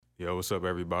Yo, what's up,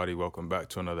 everybody? Welcome back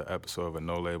to another episode of a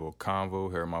No Label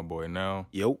Convo. Here, my boy Nell.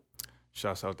 Yo.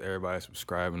 Shouts out to everybody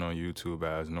subscribing on YouTube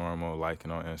as normal, liking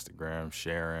on Instagram,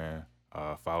 sharing.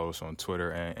 Follow us on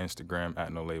Twitter and Instagram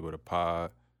at No Label the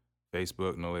Pod,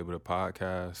 Facebook No Label the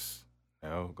Podcast.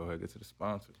 Now, go ahead and get to the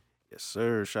sponsor. Yes,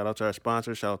 sir. Shout out to our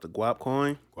sponsor. Shout out to Guap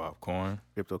Coin, Guap Coin.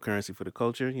 cryptocurrency for the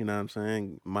culture. You know what I'm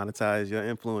saying? Monetize your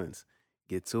influence.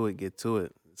 Get to it. Get to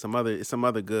it. Some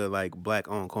other good like black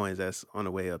owned coins that's on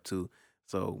the way up too.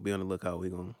 So be on the lookout. We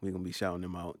gonna be shouting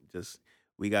them out.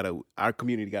 Our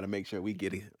community gotta make sure we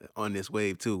get it on this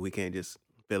wave too. We can't just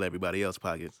fill everybody else's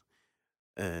pockets.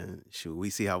 And shoot, we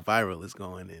see how viral it's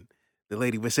going. And the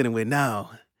lady we're sitting with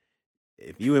now,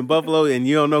 if you in Buffalo and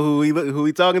you don't know who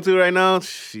we talking to right now,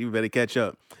 you better catch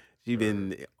up. She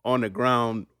been on the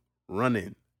ground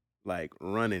running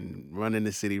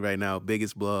the city right now.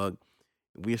 Biggest blog.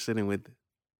 We're sitting with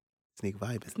Sneak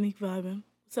Vibin'. Sneak vibing.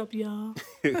 What's up, y'all?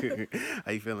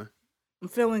 How you feeling? I'm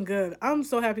feeling good. I'm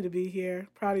so happy to be here.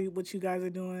 Proud of what you guys are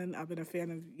doing. I've been a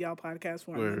fan of y'all podcast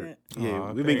for a minute. Yeah, Aw,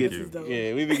 we've been thank getting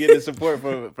you. we've been getting support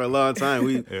for a long time.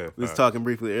 We was facts. talking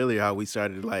briefly earlier how we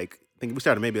started I think we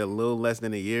started maybe a little less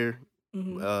than a year,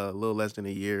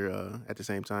 Mhm. At the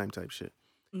same time type shit.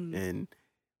 Mm. And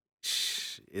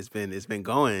it's been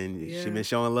going. Yeah. She been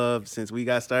showing love since we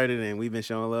got started, and we've been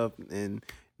showing love, and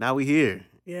now we here.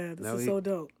 Yeah, this Now is we- so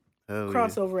dope. Hell yeah.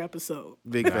 Crossover episode.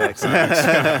 Big Yeah, facts.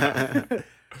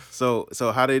 So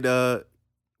how did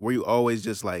were you always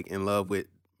just like in love with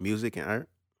music and art?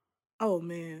 Oh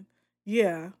man,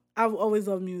 yeah. I've always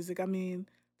loved music. I mean,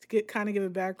 to give a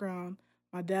background,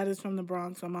 my dad is from the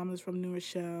Bronx. My mom is from New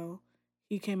Rochelle.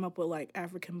 He came up with like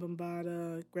African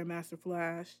Bambaataa, Grandmaster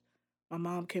Flash. My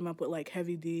mom came up with like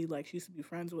Heavy D. Like she used to be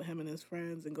friends with him and his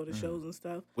friends and go to shows and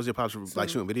stuff. Was your pops like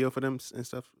So- shooting video for them and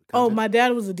stuff? Oh, content? my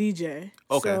dad was a DJ.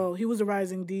 Okay. So he was a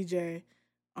rising DJ.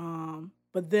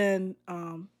 But then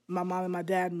my mom and my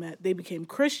dad met. They became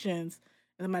Christians.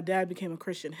 And then my dad became a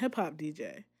Christian hip hop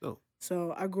DJ. Oh.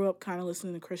 So I grew up kind of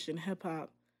listening to Christian hip hop.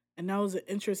 And that was an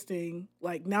interesting,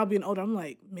 like now being older, I'm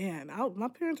like, man, my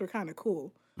parents were kind of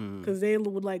cool. Mm. Because they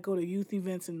would like go to youth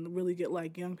events and really get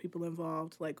like young people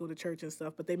involved, like go to church and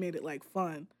stuff. But they made it like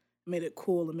fun, made it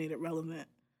cool, and made it relevant.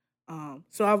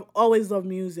 So I've always loved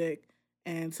music.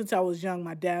 And since I was young,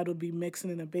 my dad would be mixing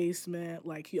in the basement.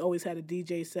 Like he always had a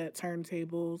DJ set,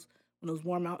 turntables. When it was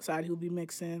warm outside, he would be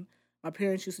mixing. My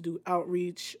parents used to do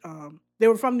outreach. They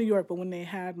were from New York, but when they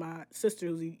had my sister,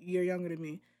 who's a year younger than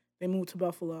me, they moved to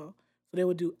Buffalo. So they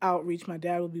would do outreach. My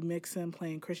dad would be mixing,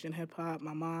 playing Christian hip hop.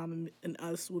 My mom and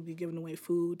us would be giving away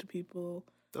food to people.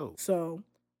 Oh. So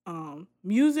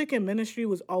music and ministry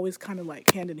was always kind of like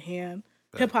hand in hand.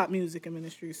 Hip hop music and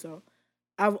ministry. So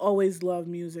I've always loved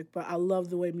music, but I love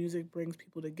the way music brings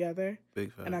people together.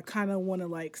 Big fact. And I kind of want to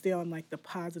like stay on like the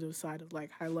positive side of like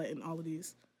highlighting all of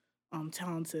these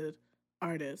talented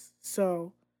artists.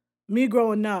 So me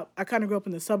growing up, I kind of grew up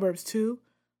in the suburbs too.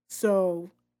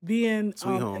 So being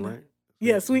Sweet Home, right?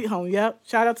 yeah, Sweet Home. Yep.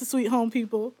 Shout out to Sweet Home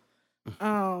people.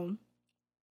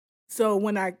 So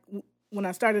when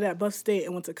I started at Buff State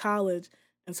and went to college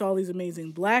and saw all these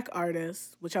amazing black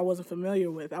artists, which I wasn't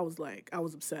familiar with, I was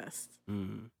obsessed.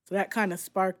 Mm. So that kind of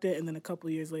sparked it, and then a couple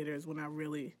years later is when I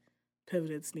really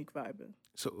pivoted Sneak Vibin'.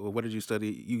 So what did you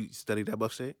study? You studied at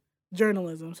Buff State?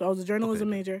 Journalism. So I was a journalism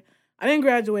Okay. major. I didn't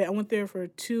graduate. I went there for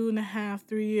 2.5,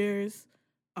 3 years.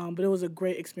 But it was a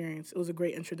great experience. It was a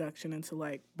great introduction into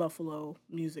like Buffalo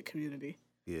music community.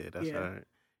 Yeah, that's Yeah. all right.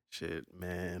 Shit,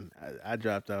 man. I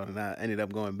dropped out and I ended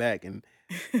up going back, and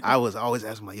I was always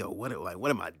asking my, yo, what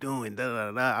am I doing? Da,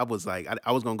 da, da, da. I was like,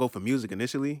 I was gonna go for music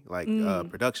initially, like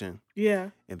production,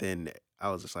 Yeah. and then I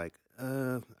was just like,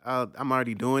 I'm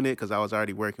already doing it because I was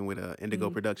already working with Indigo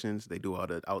Mhm. Productions. They do all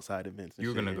the outside events. And You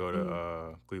were going to shit. go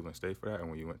to Cleveland State for that, and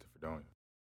when you went to Fredonia?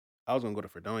 I was gonna go to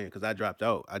Fredonia because I dropped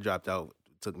out.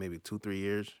 Took maybe 2-3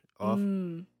 years off,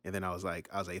 Mm. and then I was like,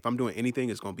 if I'm doing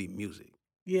anything, it's gonna be music.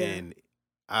 Yeah. And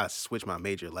I switched my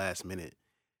major last minute,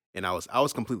 and I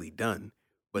was completely done.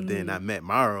 But then I met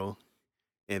Morrow,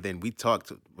 and then we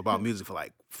talked about music for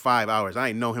like 5 hours. I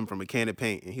ain't know him from a can of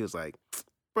paint, and he was like,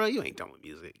 "Bro, you ain't done with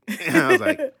music." And I was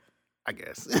like, "I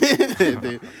guess." And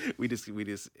then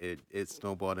it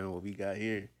snowballed into what we got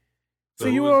here. So So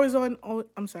you who were was- always on.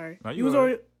 I'm sorry. No, you you was were-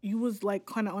 already, you was like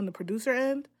kind of on the producer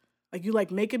end, like you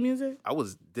like making music. I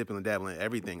was dipping and dabbling in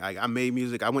everything. I made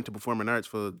music. I went to performing arts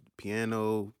for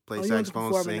piano, play Oh, you went to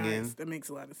saxophone, performing singing. arts. That makes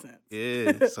a lot of sense.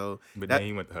 Yeah, so But That- then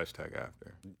he went to Hashtag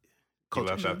after. He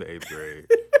culture left after 8th grade.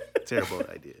 terrible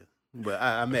idea. But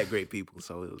I met great people,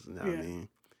 so it was, you know what I Yeah. mean?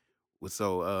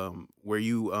 So, were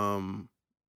you,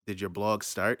 did your blog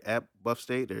start at Buff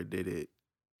State or did it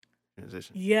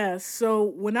transition? Yes. So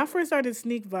when I first started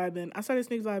Sneak Vibin', I started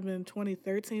Sneak Vibin' in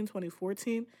 2013,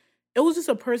 2014. It was just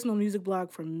a personal music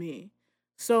blog for me.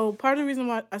 So part of the reason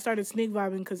why I started Sneak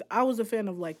Vibin' because I was a fan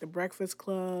of like The Breakfast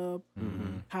Club, Mm-hmm.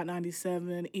 Hot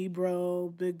 97,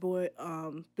 Ebro, Big Boy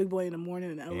in the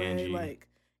Morning in LA, Angie. like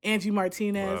Angie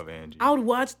Martinez. Love Angie. I would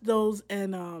watch those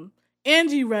and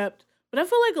Angie repped, but I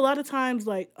feel like a lot of times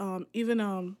like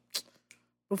even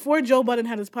before Joe Budden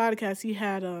had his podcast, he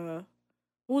had what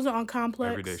was it on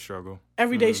Complex? Everyday Struggle.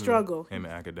 Everyday Struggle. Him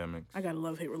and Academics. I got a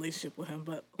love-hate relationship with him,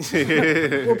 but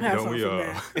we'll pass Don't on we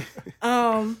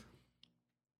from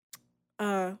all?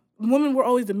 that. Women were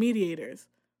always the mediators.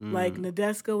 Like Mm.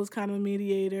 Nadeska was kind of a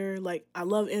mediator. Like I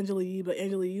love Angela Yee, but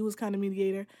Angela Yee was kind of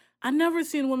mediator. I never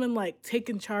seen women like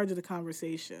taking charge of the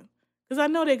conversation because I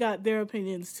know they got their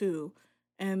opinions too,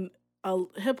 and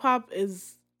hip hop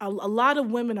is a lot of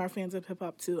women are fans of hip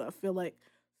hop too. I feel like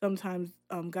sometimes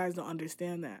guys don't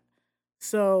understand that.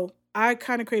 So I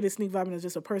kind of created Sneak Vibin' as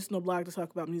just a personal blog to talk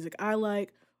about music I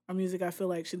like or music I feel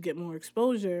like should get more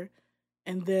exposure.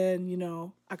 And then,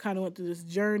 I kind of went through this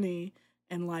journey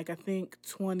and like I think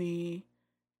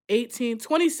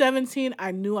 2017,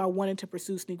 I knew I wanted to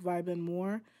pursue Sneak Vibin'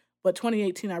 more. But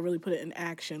 2018, I really put it in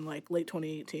action, like late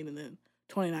 2018. And then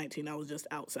 2019, I was just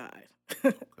outside.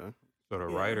 Okay. So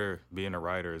the being a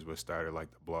writer is what started like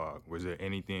the blog. Was there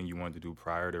anything you wanted to do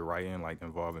prior to writing, like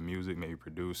involving music, maybe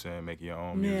producing, making your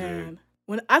own music? Man,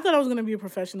 when I thought I was going to be a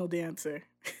professional dancer.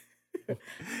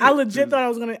 I legit thought I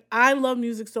was going to. I love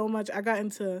music so much. I got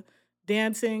into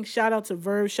dancing. Shout out to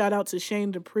Verve. Shout out to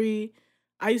Shane Dupree.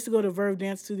 I used to go to Verve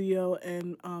Dance Studio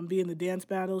and be in the dance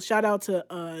battles. Shout out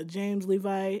to James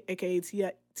Levi, a.k.a.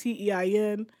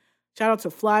 TEIN. Shout out to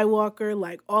Flywalker.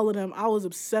 Like, all of them. I was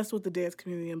obsessed with the dance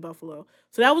community in Buffalo.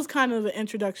 So that was kind of an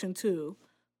introduction, too,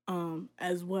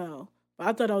 as well. But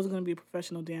I thought I was going to be a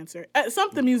professional dancer.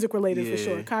 Something music-related, for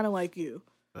sure. Kind of like you.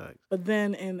 Facts. But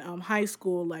then in high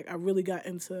school, like, I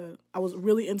was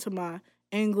really into my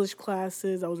English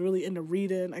classes. I was really into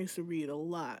reading. I used to read a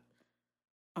lot.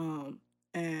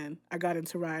 And I got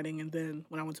into writing, and then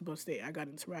when I went to Buff State, I got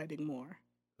into writing more.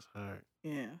 It's hard.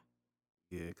 Yeah.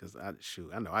 Yeah, because I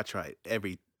know I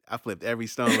flipped every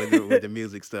stone with the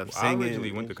music stuff. Well, I Singing.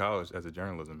 originally went to college as a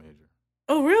journalism major.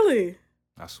 Oh, really?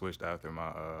 I switched after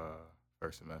my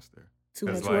first semester. Too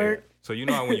much 'Cause, work. So you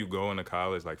know how when you go into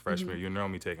college, like freshman year, you're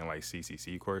normally taking like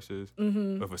CCC courses.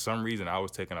 Mm-hmm. But for some reason, I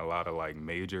was taking a lot of like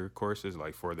major courses,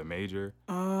 like for the major.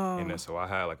 Oh. And then so I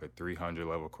had like a 300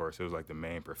 level course. It was like the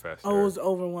main professor. Oh, it was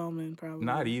overwhelming, probably.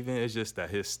 Not even. It's just that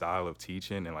his style of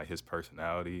teaching and like his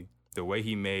personality, the way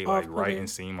he made Off-putting. like writing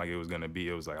seem like it was gonna be.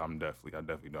 It was like I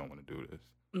definitely don't want to do this.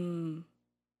 Mm.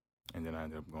 And then I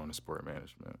ended up going to sport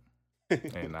management,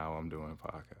 and now I'm doing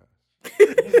podcasts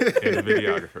and a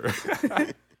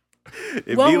videographer. It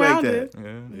be like Well-rounded.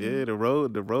 that. Yeah. Yeah, the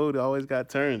road always got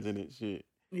turns in it. Shit.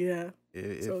 Yeah.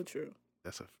 So True.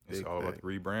 that's a It's big all about fact. the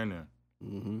rebranding.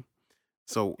 Mm-hmm.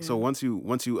 So Yeah. once you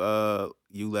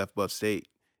left Buff State,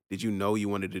 did you know you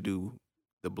wanted to do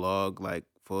the blog like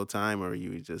full time, or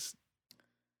you just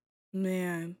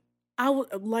Man,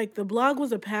 like the blog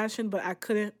was a passion, but I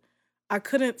couldn't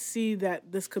see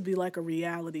that this could be like a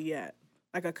reality yet.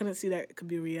 Like I couldn't see that it could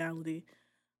be a reality.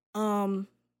 I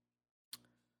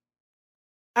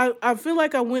feel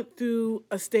like I went through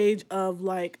a stage of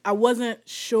like I wasn't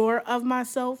sure of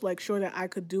myself, like sure that I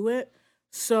could do it.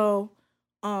 So,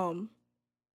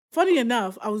 funny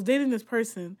enough, I was dating this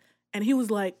person and he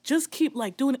was like, just keep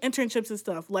like doing internships and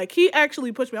stuff. Like he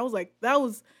actually pushed me. I was like, that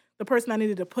was the person I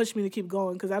needed to push me to keep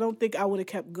going because I don't think I would have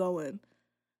kept going.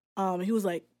 He was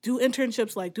like, do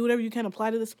internships, like do whatever you can, apply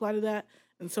to this, apply to that.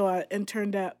 And so I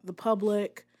interned at The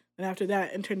Public, and after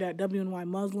that, interned at WNY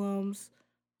Muslims,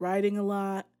 writing a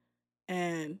lot.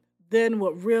 And then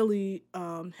what really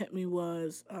hit me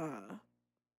was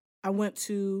I went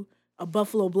to a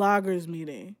Buffalo bloggers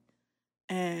meeting,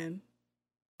 and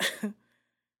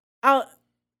I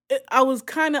was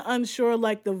kind of unsure,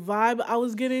 like the vibe I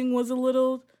was getting was a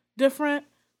little different.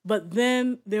 But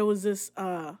then there was this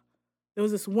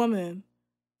woman,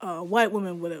 white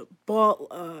woman with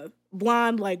a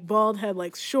blonde, like bald head,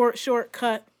 like short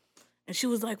cut. And she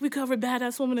was like, we covered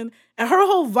Badass Woman. And her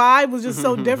whole vibe was just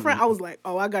so different. I was like,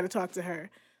 oh, I got to talk to her.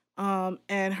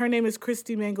 And her name is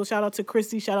Christy Mangle. Shout out to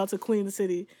Christy. Shout out to Queen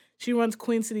City. She runs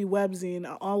Queen City Webzine,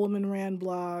 an all-women ran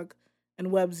blog and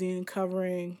webzine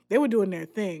covering. They were doing their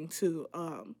thing, too.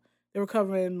 They were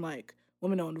covering, like,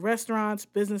 women-owned restaurants,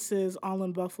 businesses, all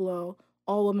in Buffalo,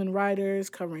 all-women writers,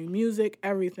 covering music,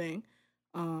 everything.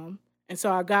 And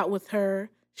so I got with her.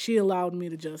 She allowed me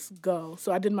to just go.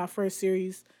 So I did my first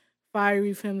series,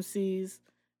 Fiery Femces,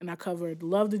 and I covered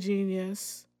Love the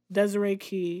Genius, Desiree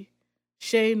Key,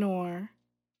 Shay Noor,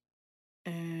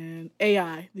 and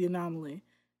AI, The Anomaly.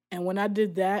 And when I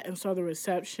did that and saw the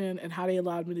reception and how they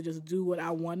allowed me to just do what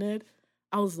I wanted,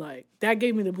 I was like, that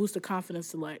gave me the boost of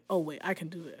confidence to like, oh wait, I can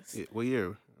do this. Yeah, what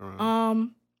year?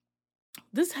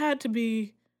 This had to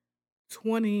be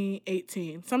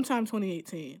 2018, sometime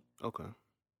 2018. Okay.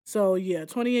 So yeah,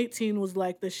 2018 was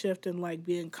like the shift in like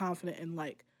being confident and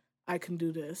like I can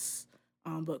do this.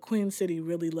 But Queen City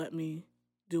really let me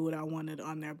do what I wanted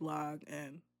on their blog,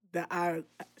 and that I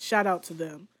shout out to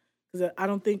them because I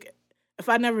don't think if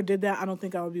I never did that, I don't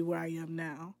think I would be where I am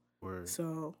now. Word.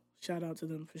 So shout out to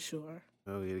them for sure.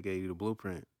 Oh, yeah, they gave you the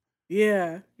blueprint.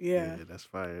 Yeah. Yeah, that's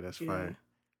fire. That's fire.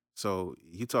 So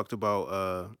you talked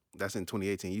about that's in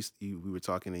 2018. We were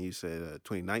talking and you said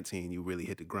 2019 you really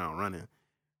hit the ground running.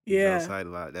 You was Yeah. outside a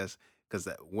lot. That's because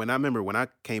when I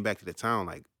came back to the town,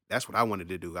 like that's what I wanted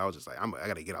to do. I was just like, I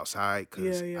got to get outside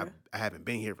because Yeah. I haven't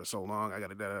been here for so long. I got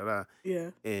to da da da. Yeah.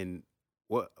 And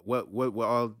what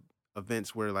all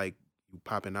events were like you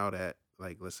popping out at?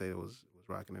 Like let's say it was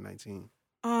rocking in 19.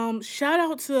 Shout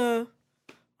out to,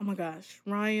 oh my gosh,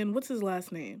 Ryan. What's his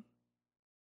last name?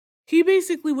 He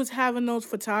basically was having those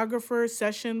photographer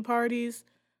session parties,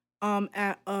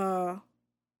 at the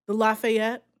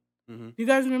Lafayette. Mm-hmm. You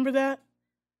guys remember that?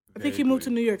 I think he moved to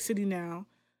Vaguely. New York City now.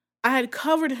 I had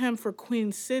covered him for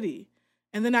Queen City,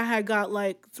 and then I had got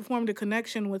like formed a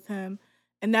connection with him,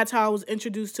 and that's how I was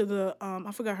introduced to the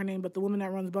I forgot her name, but the woman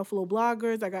that runs Buffalo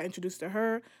Bloggers. I got introduced to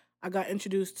her. I got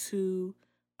introduced to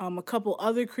a couple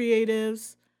other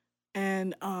creatives,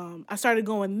 and I started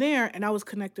going there, and I was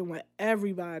connecting with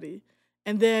everybody.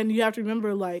 And then you have to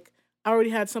remember, like, I already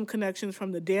had some connections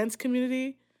from the dance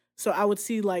community, so I would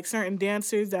see like certain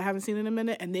dancers that I haven't seen in a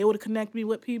minute, and they would connect me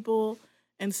with people.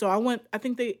 And so I went. I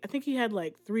think he had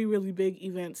like 3 really big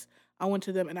events. I went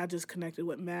to them, and I just connected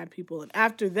with mad people. And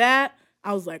after that,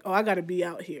 I was like, oh, I got to be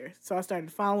out here. So I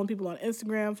started following people on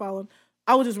Instagram.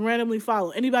 I would just randomly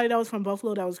follow anybody that was from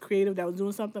Buffalo that was creative, that was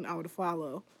doing something. I would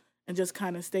follow and just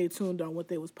kind of stay tuned on what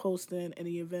they was posting.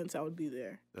 Any events, I would be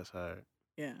there. That's hard.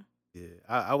 Yeah. Yeah,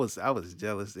 I was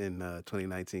jealous in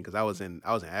 2019 because I was in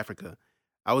Africa.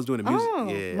 I was doing a music. Oh,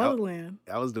 Yeah, motherland.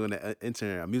 I was doing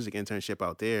a music internship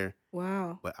out there.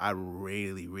 Wow. But I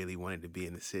really, really wanted to be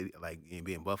in the city, like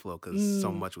be in Buffalo, because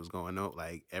so much was going on.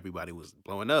 Like everybody was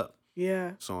blowing up.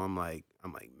 Yeah. So I'm like,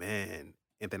 man.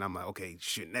 And then I'm like, okay,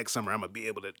 shit. Next summer I'm gonna be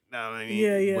able to. Know what I mean?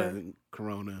 Yeah. But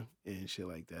Corona and shit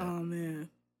like that. Oh man.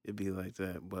 It'd be like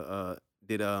that. But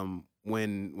did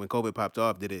when COVID popped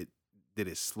off, did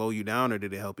it slow you down or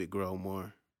did it help it grow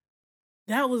more?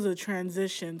 That was a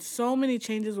transition. So many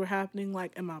changes were happening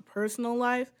like in my personal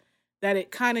life that it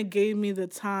kind of gave me the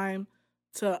time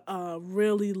to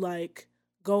really like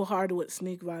go hard with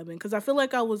sneak vibing, because I feel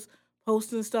like I was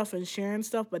posting stuff and sharing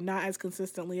stuff but not as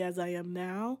consistently as I am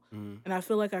now. And I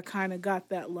feel like I kind of got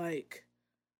that like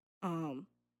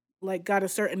got a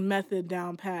certain method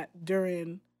down pat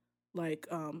during like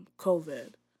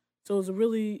COVID. So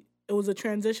it was a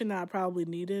transition that I probably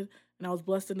needed, and I was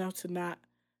blessed enough to not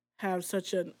have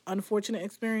such an unfortunate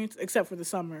experience, except for the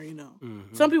summer, you know.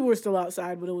 Mm-hmm. Some people were still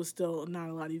outside, but it was still not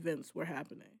a lot of events were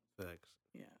happening. Facts.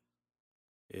 Yeah.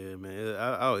 Yeah, man.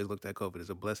 I always looked at COVID as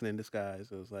a blessing in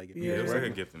disguise. It was like, if Yeah. Yeah, it's like a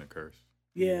something- gift and a curse.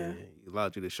 Yeah. it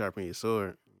allowed you to sharpen your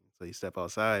sword. So you step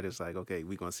outside, it's like, okay,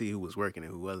 we're gonna see who was working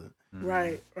and who wasn't.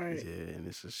 Right. Yeah, and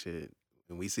it's just shit.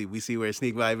 And we see where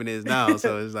sneak vibing is now.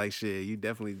 So it's like shit. You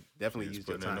definitely used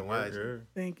your time wisely.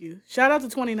 Thank you. Shout out to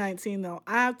 2019 though.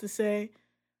 I have to say,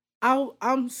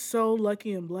 I'm so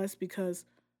lucky and blessed because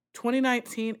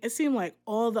 2019, it seemed like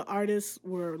all the artists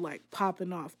were like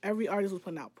popping off. Every artist was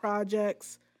putting out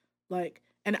projects, like,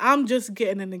 and I'm just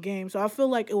getting in the game. So I feel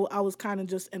like I was kind of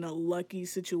just in a lucky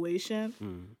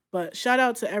situation. But shout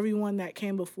out to everyone that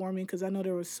came before me, because I know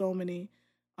there were so many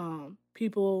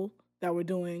people that were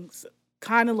doing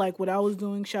kind of like what I was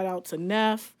doing. Shout out to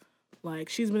Neff. Like,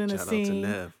 she's been in the Shout out to scene.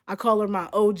 Neff. I call her my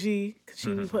OG because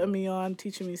she be putting me on,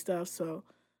 teaching me stuff. So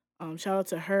shout out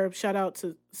to Herb. Shout out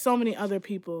to so many other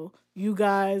people. You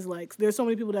guys, like, there's so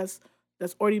many people that's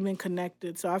already been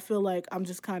connected. So I feel like I'm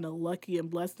just kind of lucky and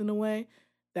blessed in a way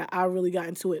that I really got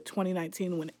into it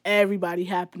 2019 when everybody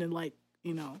happened to, like,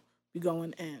 you know, be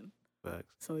going in.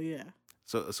 Facts. So yeah.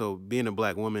 So being a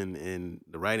Black woman in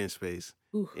the writing space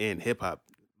and hip hop,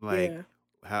 like,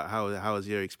 how is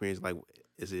your experience? Like,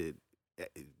 is it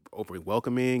over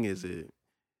welcoming? Is it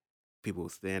people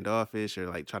standoffish or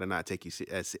like try to not take you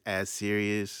as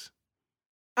serious?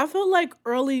 I feel like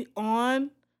early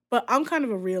on, but I'm kind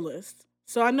of a realist.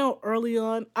 So I know early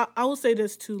on, I will say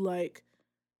this too, like,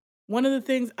 one of the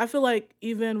things I feel like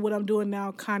even what I'm doing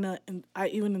now kind of, and I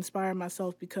even inspire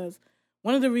myself because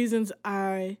one of the reasons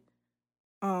I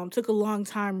took a long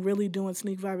time really doing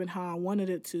sneak vibing how I wanted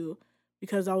it to,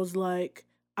 because I was like,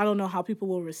 I don't know how people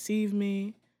will receive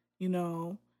me, you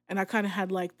know, and I kind of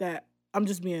had like that. I'm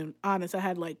just being honest. I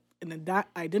had like an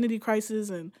identity crisis,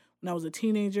 and when I was a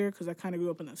teenager, because I kind of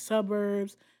grew up in the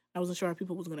suburbs, I wasn't sure how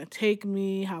people was gonna take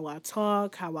me, how I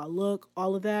talk, how I look,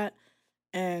 all of that.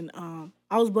 And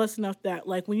I was blessed enough that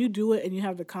like when you do it and you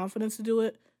have the confidence to do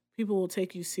it, people will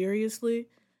take you seriously.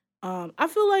 I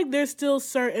feel like there's still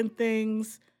certain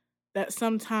things that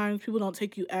sometimes people don't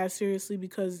take you as seriously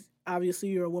because obviously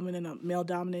you're a woman in a male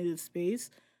dominated space.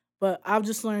 But I've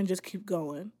just learned just keep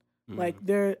going. Like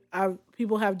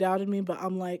people have doubted me, but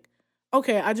I'm like,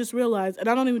 okay, I just realized, and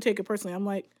I don't even take it personally. I'm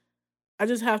like, I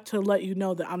just have to let you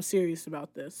know that I'm serious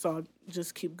about this, so I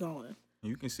just keep going.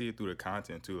 You can see it through the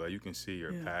content too. Like you can see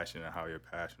your passion and how you're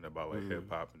passionate about like hip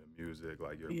hop and the music,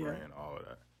 like your brand, all of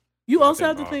that. You So also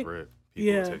have to off think. rip,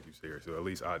 people will take you serious. So at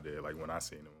least I did. Like when I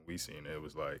seen it, when we seen it, it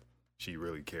was like she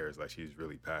really cares. Like she's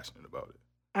really passionate about it.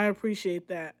 I appreciate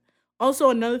that. Also,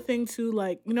 another thing too,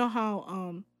 like you know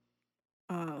how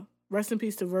rest in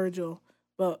peace to Virgil,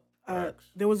 but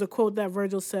there was a quote that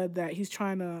Virgil said that he's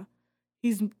trying to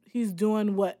he's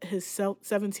doing what his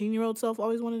 17-year-old self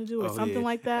always wanted to do or something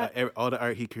like that. All the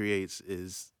art he creates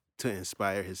is to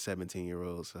inspire his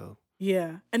 17-year-old self.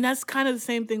 Yeah, and that's kind of the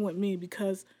same thing with me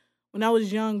because when I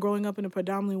was young, growing up in a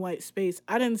predominantly white space,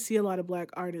 I didn't see a lot of black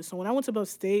artists. So when I went to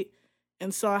Upstate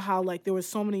and saw how like there was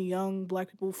so many young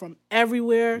black people from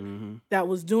everywhere that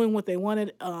was doing what they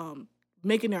wanted,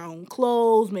 making their own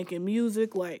clothes, making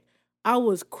music, like I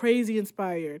was crazy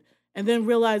inspired. And then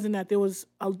realizing that there was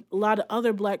a lot of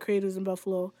other black creators in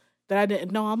Buffalo that I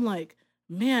didn't know, I'm like,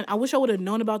 man, I wish I would have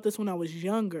known about this when I was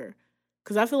younger.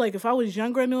 Because I feel like if I was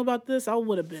younger and knew about this, I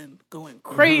would have been going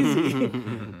crazy.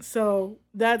 So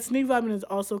that sneak vibing is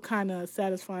also kind of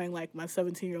satisfying, like my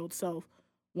 17-year-old self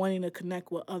wanting to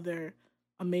connect with other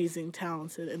amazing,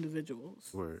 talented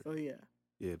individuals. Word. So yeah.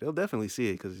 Yeah, they'll definitely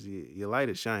see it because your light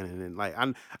is shining, and like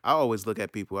I always look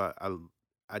at people.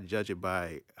 I judge it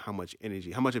by how much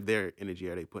of their energy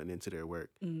are they putting into their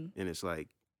work, and it's like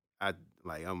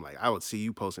I'm like I would see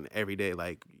you posting every day,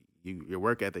 like your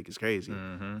work ethic is crazy.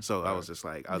 So I was just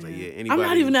like yeah, anybody. I'm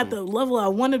not even at the level I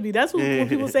want to be. That's what when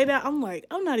people say that, I'm like,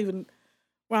 I'm not even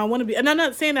where I want to be, and I'm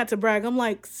not saying that to brag. I'm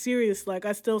like serious. Like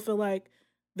I still feel like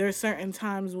there's certain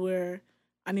times where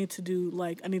I need to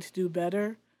do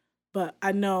better. But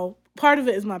I know part of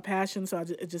it is my passion, so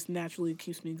it just naturally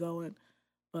keeps me going.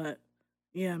 But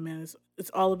yeah, man, it's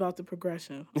all about the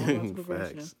progression. All about the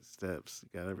progression. Facts, steps.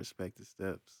 You gotta respect the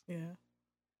steps. Yeah.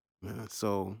 Man,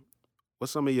 so,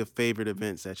 what's some of your favorite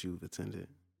events that you've attended?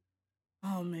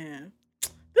 Oh man,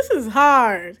 this is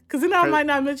hard because then I might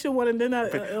not mention one, and then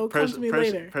it'll come to me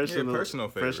later. Personal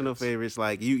favorites.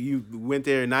 Like you went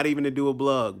there not even to do a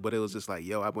blog, but it was just like,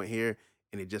 yo, I went here.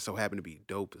 And it just so happened to be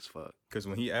dope as fuck. Because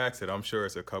when he asked it, I'm sure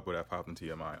it's a couple that popped into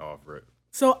your mind off rip.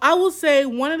 So I will say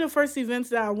one of the first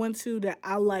events that I went to that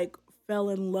I like fell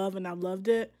in love and I loved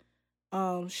it.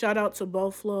 Shout out to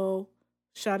Boflo.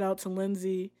 Shout out to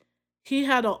Lindsay. He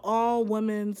had an all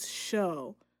women's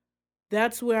show.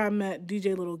 That's where I met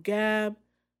DJ Little Gab.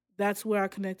 That's where I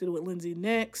connected with Lindsay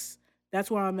Nix. That's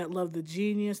where I met Love the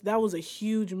Genius. That was a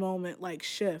huge moment, like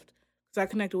shift. Because I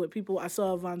connected with people. I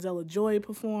saw Vonzella Joy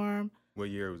perform. What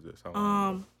year was this? How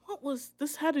long ago? What was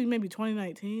this? Had to be maybe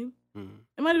 2019.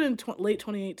 It might have been late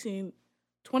 2018,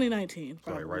 2019.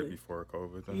 Probably. So like right before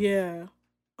COVID. Then? Yeah.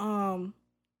 And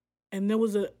there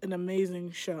was an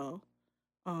amazing show.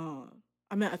 I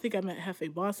think I met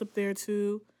Hefe Boss up there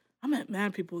too. I met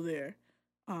mad people there.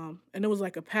 And it was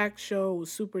like a packed show. It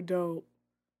was super dope.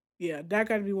 Yeah, that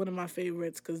got to be one of my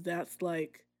favorites because that's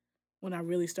like when I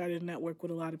really started to network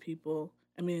with a lot of people.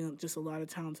 I mean, just a lot of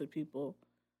talented people.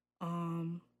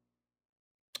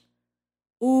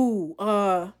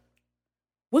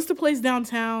 What's the place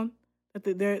downtown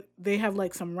that they have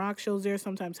like some rock shows there,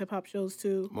 sometimes hip hop shows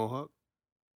too? Mohawk?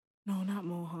 No, not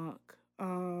Mohawk.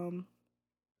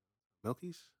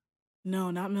 Milky's?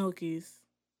 No, not Milky's.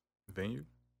 Venue?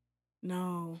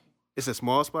 No. It's a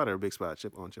small spot or a big spot?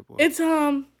 Chip on. It's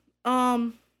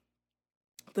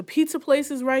the pizza place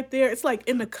is right there. It's like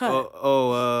in the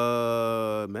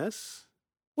cut. Mess?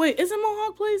 Wait, is it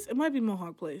Mohawk Place? It might be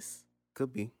Mohawk Place.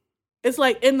 Could be. It's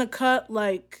like in the cut,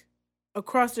 like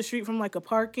across the street from like a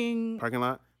parking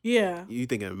lot? Yeah. You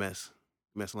thinking of Mess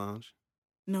Lounge?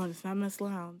 No, it's not Mess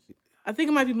Lounge. I think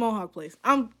it might be Mohawk Place.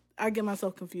 I get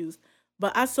myself confused.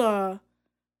 But I saw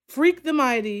Freak the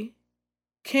Mighty,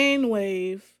 Kane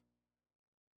Wave,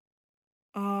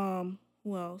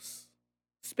 Who else?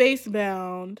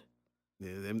 Spacebound.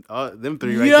 Yeah, them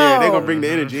three right there. They gonna bring the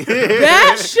energy.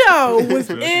 That show was As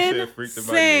soon as you said Freak the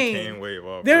Body, they insane. came wave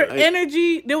off. Their rip.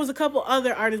 energy. There was a couple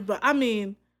other artists, but I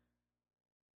mean,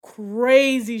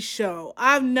 crazy show.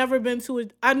 I've never been to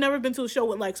a show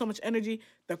with like so much energy.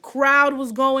 The crowd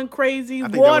was going crazy. I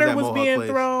think that Water at was Mohawk being Place.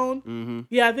 thrown. Mm-hmm.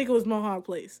 Yeah, I think it was Mohawk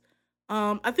Place.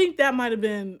 I think that might have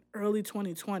been early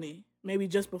 2020, maybe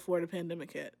just before the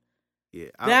pandemic hit. Yeah,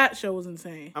 That show was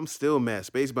insane. I'm still mad.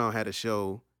 Spacebound had a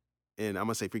show, and I'm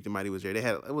gonna say Freak the Mighty was there. They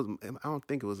had I don't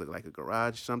think it was like a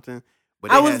garage or something.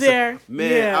 But I they was had there.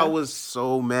 Man, Yeah. I was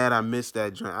so mad. I missed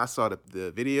that joint. I saw the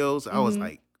videos. I was Mhm.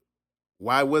 like,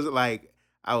 why was it like?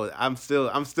 I'm still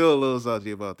a little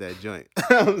salty about that joint.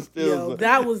 I'm still Yo,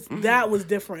 that was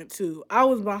different too. I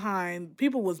was behind.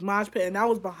 People was mosh pit, and I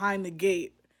was behind the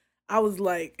gate. I was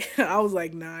like,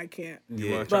 nah, I can't. You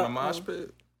Yeah. want to try But, my mosh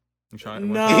pit? You trying to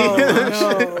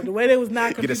No. The way they was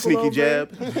knocking get a people sneaky over. jab.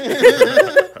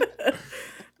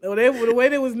 The way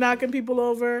they was knocking people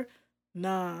over,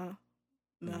 nah.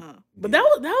 But that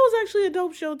was actually a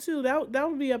dope show too. That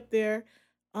would be up there.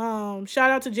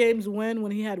 Shout out to James Wynn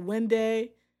when he had Wynn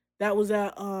Day. That was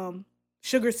at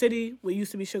Sugar City, what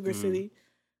used to be Sugar City.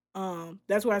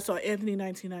 That's where I saw Anthony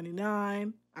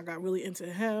 1999. I got really into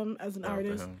him as an Shout out to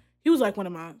artist. him. He was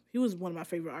one of my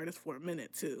favorite artists for a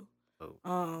minute too.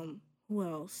 Oh. Who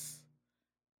else?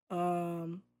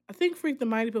 I think Freak the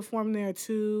Mighty performed there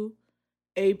too.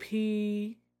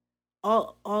 AP,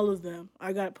 all of them.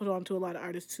 I got put on to a lot of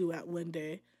artists too at Wynn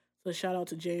Day. So shout out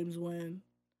to James Wynn.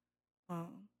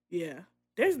 Yeah.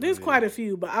 There's quite a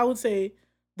few, but I would say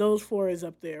those 4 is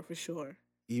up there for sure.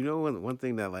 You know, one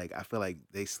thing that like I feel like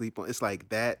they sleep on. It's like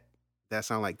that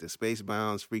sound like the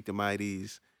Spacebounds, Freak the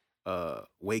Mighties,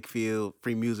 Wakefield,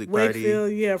 Free Music Party.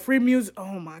 Wakefield, yeah, Free Music.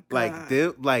 Oh my god.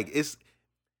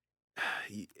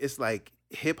 It's like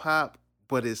hip hop,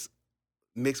 but it's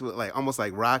mixed with like almost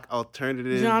like rock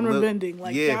alternative Genre bending,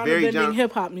 very bending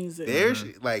hip hop music. Their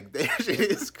shit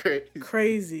is crazy.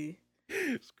 Crazy.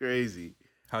 It's crazy.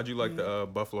 How'd you like the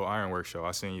Buffalo Ironworks show?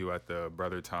 I seen you at the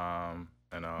Brother Tom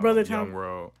and Brother Young Tom.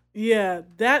 World. Yeah,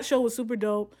 that show was super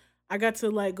dope. I got to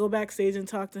like go backstage and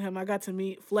talk to him. I got to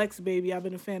meet Flex Baby. I've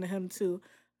been a fan of him too.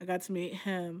 I got to meet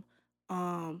him.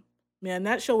 Man,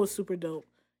 that show was super dope.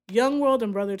 Young World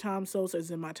and Brother Tom Sosa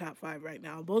is in my top 5 right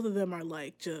now. Both of them are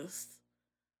like just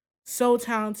so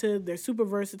talented. They're super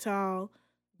versatile,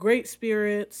 great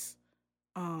spirits.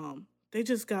 They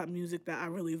just got music that I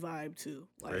really vibe to.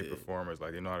 Like, Great performers.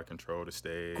 Like, they know how to control the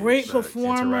stage. Great interact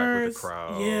performers. with the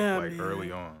crowd. Yeah, like, man.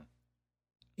 early on.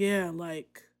 Yeah,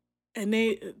 like, and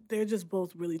they're just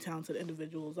both really talented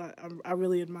individuals. I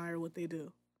really admire what they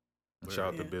do. And shout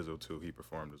out to Yeah. Bizzle, too. He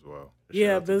performed as well. Yeah,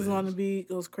 Shout out to Bizzle on the Biz. beat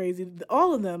goes crazy.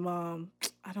 All of them.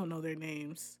 I don't know their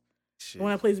names. Shit. The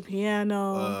one that plays the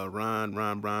piano.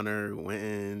 Ron Bronner,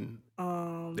 Winton.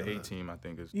 The A-Team, I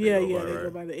think, is. Yeah, they go by, they right? go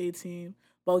by the A-Team.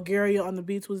 Bulgaria on the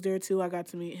beats was there too. I got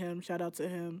to meet him. Shout out to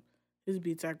him. His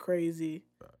beats are crazy.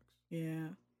 Facts. Yeah.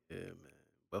 Yeah, man.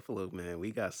 Buffalo, man,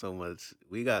 we got so much.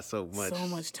 So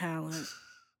much talent.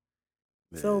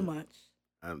 Man. So much.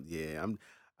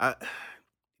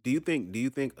 Do you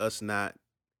think us not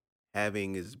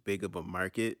having as big of a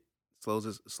market slows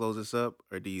us up,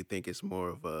 or do you think it's more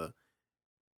of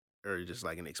or just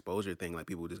like an exposure thing, like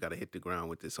people just got to hit the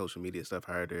ground with the social media stuff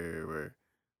harder, or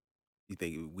you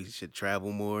think we should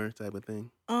travel more type of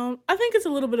thing? I think it's a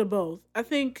little bit of both. I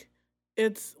think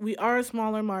we are a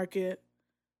smaller market.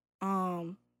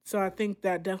 So I think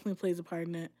that definitely plays a part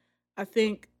in it. I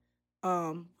think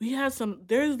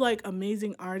there's like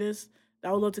amazing artists that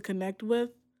I would love to connect with,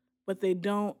 but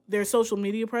their social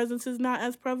media presence is not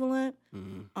as prevalent.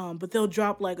 Mm-hmm. But they'll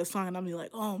drop like a song and I'll be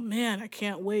like, oh man, I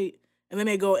can't wait. And then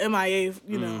they go MIA,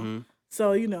 you know. Mm-hmm.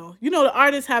 So, the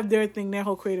artists have their thing, their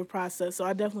whole creative process. So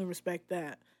I definitely respect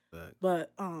that.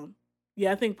 But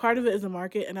yeah, I think part of it is the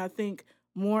market, and I think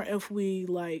more if we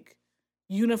like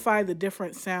unify the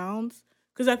different sounds,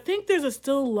 because I think there's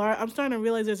I'm starting to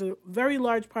realize there's a very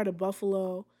large part of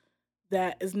Buffalo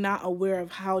that is not aware of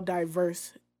how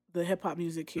diverse the hip hop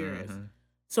music here is.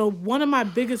 So one of my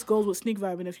biggest goals with Sneak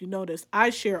Vibin', if you notice,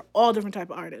 I share all different type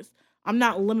of artists. I'm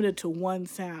not limited to one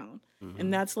sound.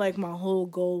 And that's like my whole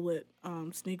goal with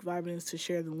Sneak Vibin' is to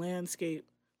share the landscape,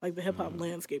 like the hip hop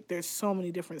landscape. There's so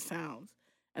many different sounds.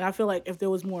 And I feel like if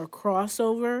there was more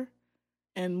crossover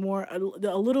and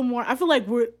a little more, I feel like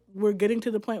we're getting to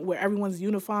the point where everyone's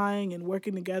unifying and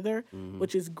working together,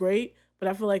 which is great. But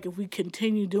I feel like if we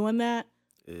continue doing that,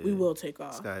 we will take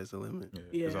off. Sky's the limit. Yeah,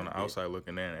 because on the outside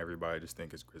looking in, everybody just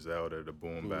think it's Griselda, the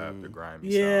boom bap, the grimy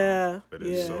Yeah, sound. But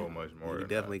it's so much more. You than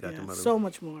definitely that. got them other. so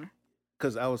much more.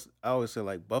 because I always say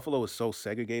like Buffalo is so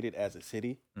segregated as a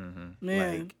city. Mm-hmm.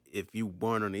 Man, Like if you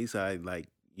born on the east side, like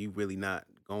you really not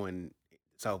going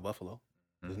South Buffalo.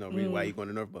 There's no reason why you going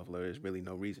to North Buffalo. There's really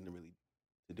no reason to really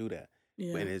to do that.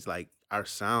 yeah, And it's like our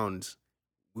sounds,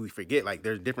 we forget like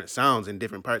there's different sounds in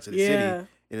different parts of the city, yeah,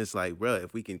 and it's like, bro,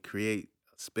 if we can create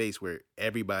a space where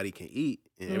everybody can eat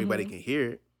and everybody can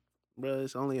hear it, bro,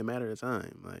 it's only a matter of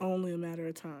time. Like, only a matter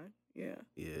of time. Yeah,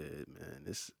 yeah, man,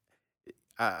 it's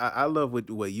I love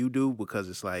what you do because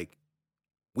it's like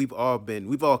we've all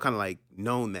kind of like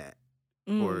known that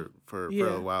for a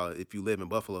yeah, while if you live in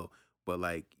Buffalo, but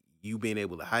like you being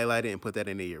able to highlight it and put that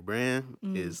into your brand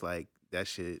is like that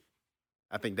shit.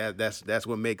 I think that's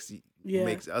what makes yeah,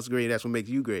 makes us great. That's what makes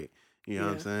you great. You know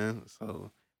what I'm Yeah. saying?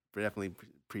 So definitely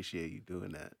appreciate you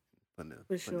doing that. Putting For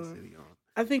the sure. city on.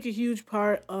 I think a huge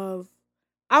part of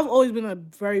I've always been a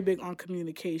very big on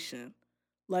communication,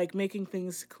 like making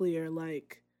things clear,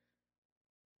 like,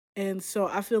 and so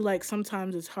I feel like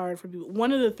sometimes it's hard for people.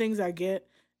 One of the things I get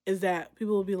is that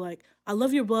people will be like, "I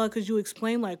love your blog because you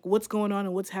explain like what's going on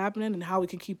and what's happening and how we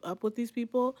can keep up with these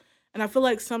people." And I feel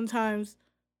like sometimes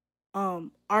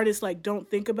artists like don't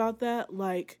think about that.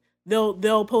 Like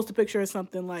they'll post a picture of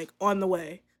something like on the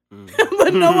way.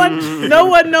 But no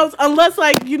one knows unless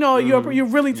like you're really Yeah,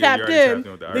 you tapped already in, tapped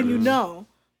in with the then you artist. know.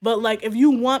 But like if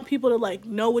you want people to like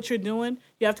know what you're doing,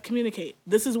 you have to communicate.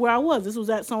 This is where I was. This was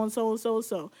at so and so and so and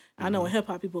so. I know in hip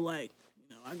hop people like,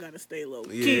 I gotta stay low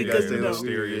key you gotta because stay low key,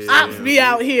 mysterious. yeah. ops be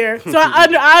out here. So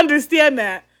I understand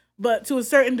that. But to a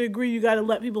certain degree, you got to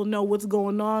let people know what's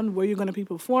going on, where you're going to be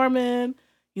performing,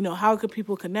 how could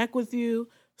people connect with you.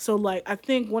 So, like, I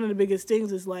think one of the biggest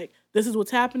things is, like, this is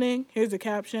what's happening. Here's the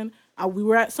caption. We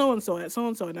were at so-and-so, at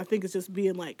so-and-so. And I think it's just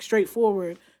being, like,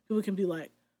 straightforward. People can be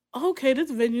like, okay, this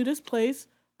venue, this place,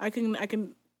 I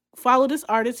can follow this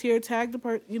artist here, tag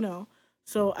the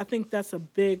So I think that's a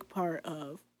big part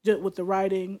of just with the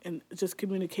writing and just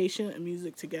communication and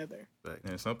music together. And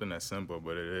it's something that's simple,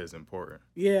 but it is important.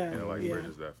 Yeah. And like yeah.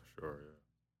 bridges that for sure.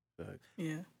 Yeah.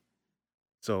 Yeah.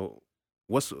 So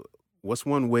what's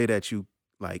one way that you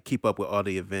like keep up with all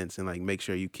the events and like make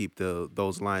sure you keep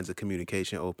those lines of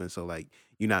communication open so like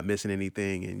you're not missing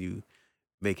anything and you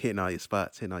make hitting all your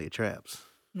spots, hitting all your traps?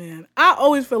 Man, I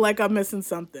always feel like I'm missing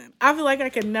something. I feel like I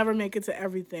can never make it to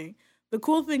everything. The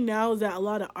cool thing now is that a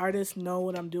lot of artists know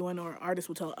what I'm doing, or artists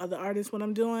will tell other artists what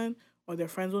I'm doing, or their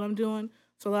friends what I'm doing.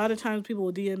 So a lot of times people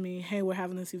will DM me, "Hey, we're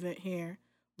having this event here.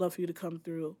 Love for you to come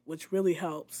through," which really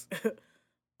helps.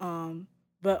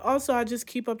 But also I just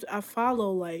keep up. I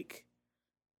follow like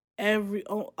a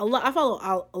lot. I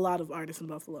follow a lot of artists in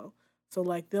Buffalo. So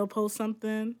like they'll post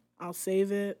something, I'll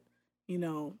save it.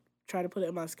 Try to put it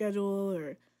in my schedule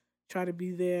or try to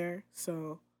be there.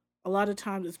 So a lot of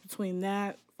times it's between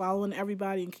that, following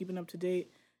everybody and keeping up to date,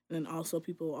 and then also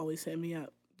people always hit me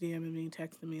up, DMing me,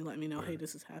 texting me, let me know, hey,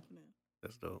 this is happening.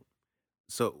 That's dope.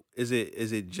 So is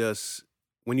it just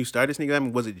when you started Sneaker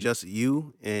Diamond, was it just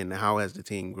you, and how has the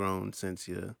team grown since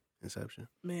your inception?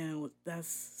 Man,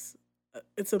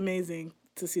 it's amazing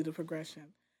to see the progression.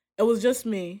 It was just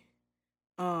me,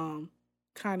 kind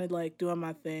of like doing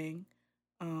my thing.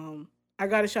 I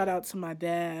got a shout out to my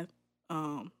dad,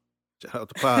 Shout out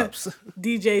to Pops.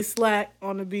 DJ Slack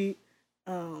on the beat.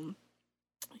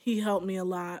 He helped me a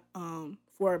lot.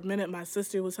 For a minute, my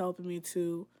sister was helping me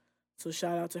too. So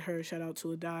shout out to her. Shout out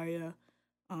to Adaya.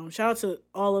 Shout out to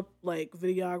all of like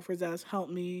videographers that has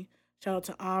helped me. Shout out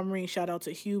to Omri. Shout out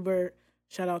to Hubert.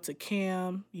 Shout out to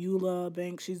Cam, Eula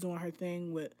Banks. She's doing her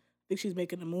thing with. I think she's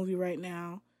making a movie right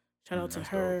now. Shout out to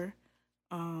her.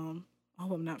 I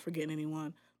hope I'm not forgetting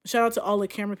anyone. But shout out to all the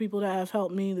camera people that have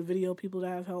helped me, the video people that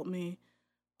have helped me.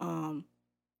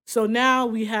 So now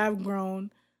we have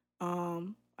grown.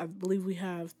 I believe we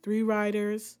have 3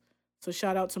 riders. So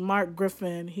shout out to Mark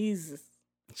Griffin. He's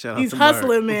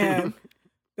hustling, man.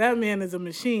 That man is a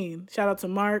machine. Shout out to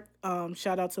Mark.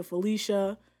 Shout out to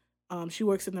Felicia. She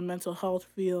works in the mental health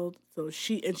field. So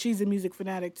she's a music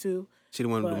fanatic too. She the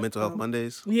one with Mental Health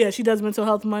Mondays? Yeah, she does Mental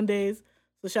Health Mondays.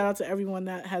 So shout out to everyone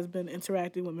that has been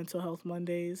interacting with Mental Health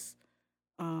Mondays.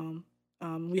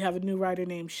 We have a new writer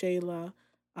named Shayla.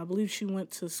 I believe she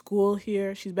went to school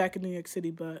here. She's back in New York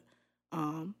City, but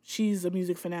she's a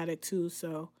music fanatic too.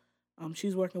 So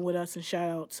she's working with us. And shout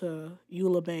out to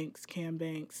Eula Banks, Cam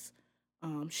Banks.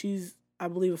 She's, I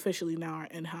believe, officially now our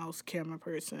in-house camera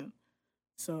person.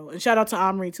 So, and shout out to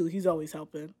Omri too. He's always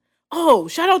helping. Oh,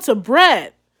 shout out to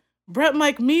Brett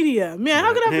Mike Media. Man,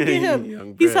 how could I forget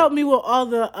him? He's helped me with all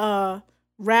the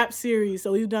rap series.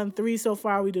 So we've done 3 so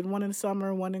far. We did 1 in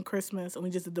summer, 1 in Christmas, and we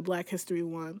just did the Black History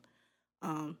one.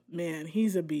 Man,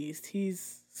 he's a beast.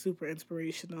 He's super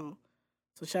inspirational.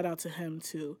 So shout out to him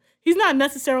too. He's not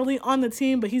necessarily on the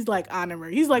team, but he's like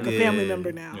honorary. He's like a family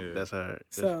member now. Yeah. That's hard.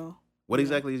 So What yeah.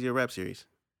 exactly is your rap series?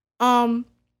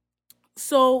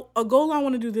 So a goal I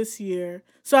want to do this year.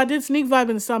 So I did Sneak Vibe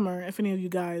in the summer. If any of you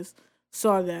guys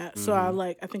saw that, so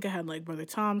I think I had like Brother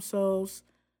Tom Sos,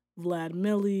 Vlad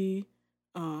Millie,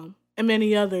 and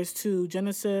many others too.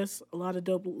 Genesis, a lot of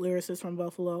dope lyricists from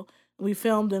Buffalo. We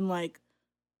filmed in like,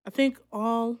 I think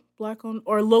all Black-owned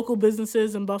or local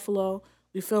businesses in Buffalo.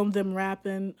 We filmed them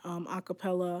rapping a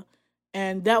cappella,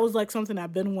 and that was like something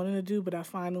I've been wanting to do, but I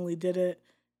finally did it,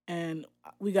 and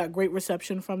we got great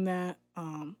reception from that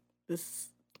this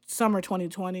summer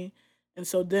 2020. And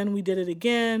so then we did it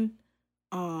again,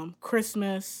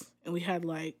 Christmas, and we had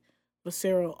like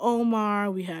Basero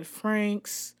Omar, we had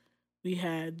Franks, we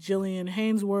had Jillian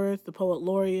Hainsworth, the poet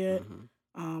laureate,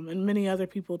 and many other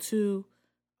people too,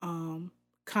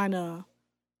 kind of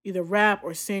either rap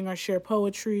or sing or share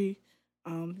poetry,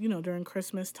 during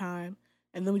Christmas time.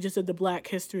 And then we just did the Black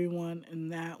History one,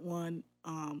 and that one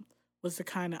was to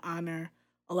kind of honor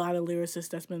a lot of lyricists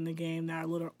that's been in the game that are a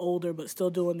little older but still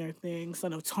doing their thing.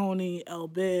 Son of Tony, El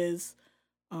Biz,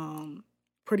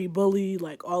 Pretty Bully,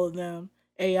 like all of them,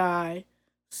 AI.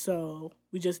 So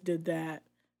we just did that.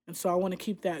 And so I want to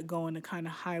keep that going to kind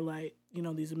of highlight,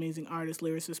 these amazing artists,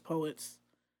 lyricists, poets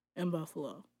in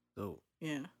Buffalo. Dope.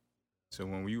 Yeah. So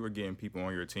when you were getting people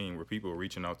on your team, were people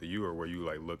reaching out to you, or were you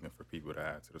like looking for people to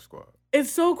add to the squad?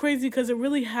 It's so crazy because it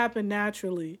really happened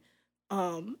naturally.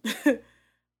 I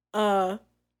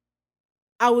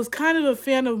was kind of a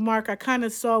fan of Mark. I kind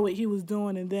of saw what he was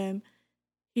doing, and then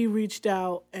he reached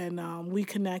out, and we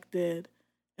connected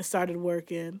and started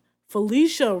working.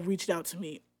 Felicia reached out to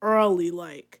me early,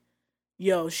 like,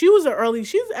 she's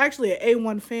actually an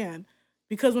A1 fan,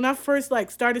 because when I first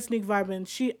like started Sneak Vibin',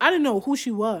 I didn't know who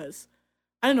she was.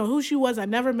 I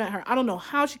never met her. I don't know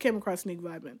how she came across Sneak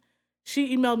Vibin'.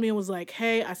 She emailed me and was like,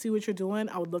 hey, I see what you're doing.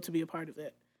 I would love to be a part of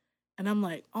it. And I'm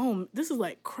like, oh, this is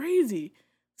like crazy.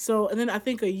 So, and then I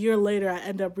think a year later, I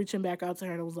ended up reaching back out to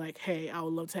her and I was like, hey, I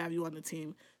would love to have you on the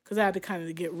team. Because I had to kind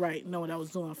of get right, know what I was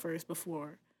doing first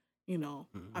before,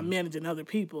 I'm managing other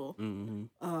people.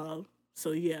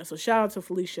 So shout out to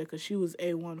Felicia, because she was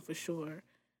A1 for sure.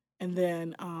 And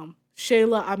then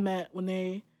Shayla, I met when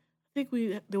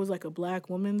there was like a Black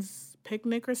women's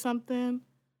picnic or something.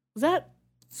 Was that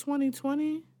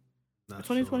 2020?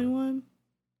 2021?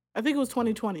 I think it was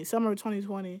 2020, summer of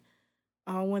 2020.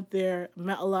 I went there,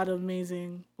 met a lot of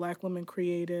amazing Black women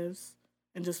creatives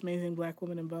and just amazing Black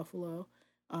women in Buffalo.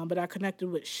 But I connected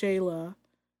with Shayla,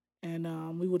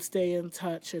 and we would stay in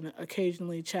touch and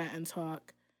occasionally chat and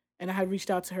talk. And I had reached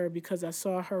out to her because I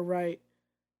saw her write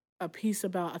a piece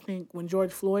about, I think, when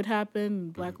George Floyd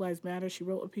happened, Black Lives Matter. She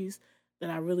wrote a piece that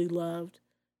I really loved.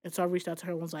 And so I reached out to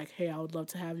her and was like, hey, I would love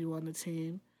to have you on the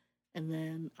team. And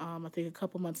then I think a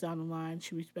couple months down the line,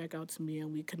 she reached back out to me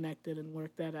and we connected and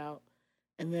worked that out.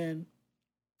 And then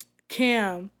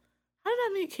Cam, how did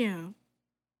I meet Cam?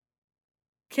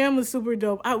 Cam was super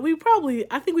dope. I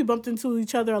think we bumped into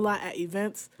each other a lot at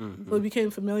events. So we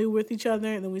became familiar with each other,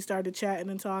 and then we started chatting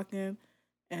and talking.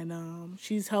 And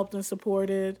she's helped and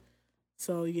supported.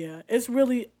 So yeah, it's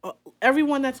really,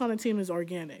 everyone that's on the team is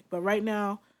organic. But right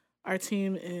now, our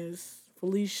team is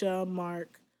Felicia,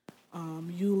 Mark,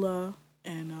 Eula,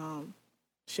 and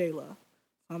Shayla.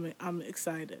 I'm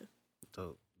excited.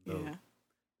 Dope. Yeah.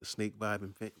 The Sneak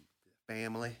Vibin'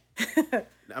 family.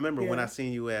 I remember when I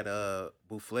seen you at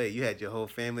Bufflet, you had your whole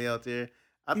family out there.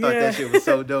 I thought that shit was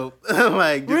so dope.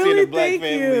 Like, just really? seeing a Black Thank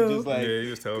family, you. just like, you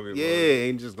just told me.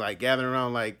 And just like gathering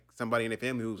around like somebody in their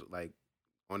family who's like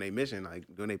on their mission, like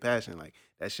doing their passion. Like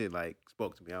that shit like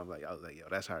spoke to me. I was like, yo,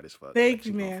 that's hard as fuck. Thank like,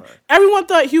 you, man. Everyone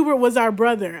thought Hubert was our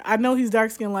brother. I know he's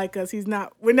dark skinned like us. He's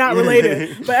not. We're not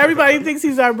related, but everybody thinks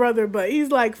he's our brother. But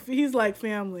he's like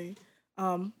family.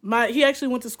 He actually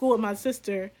went to school with my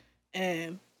sister,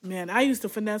 and man, I used to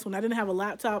finesse when I didn't have a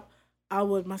laptop.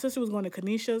 My sister was going to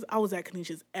Kanisha's. I was at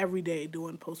Kanisha's every day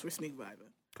doing posts for Sneak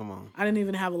Vibin'. Come on. I didn't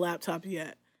even have a laptop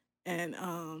yet, and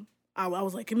I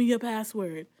was like, give me your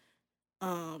password.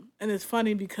 And it's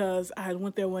funny because I had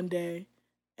went there one day,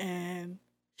 and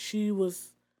she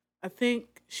was like,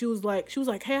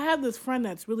 hey, I have this friend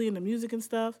that's really into music and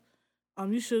stuff.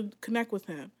 You should connect with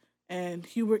him. And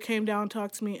Hubert came down and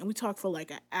talked to me, and we talked for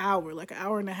like an hour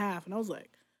and a half. And I was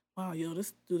like, wow,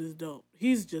 this dude is dope.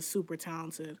 He's just super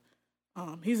talented.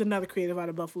 He's another creative out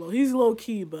of Buffalo. He's low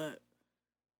key, but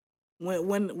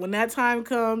when that time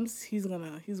comes, he's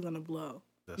gonna blow.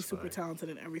 He's super talented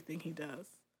in everything he does.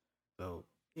 Dope.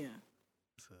 Yeah.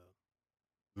 So,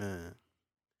 man.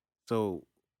 So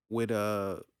with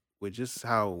just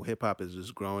how hip hop is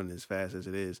just growing as fast as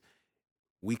it is,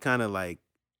 we kind of like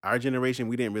our generation.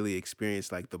 We didn't really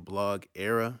experience like the blog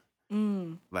era,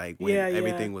 like when Yeah, yeah.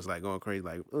 everything was like going crazy.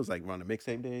 Like it was like around the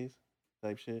mixtape days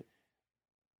type shit.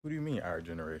 What do you mean our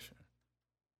generation?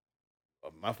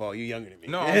 My fault. You younger than me.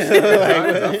 No, I'm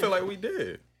saying, I feel like we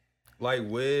did. Like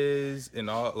Wiz and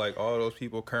all those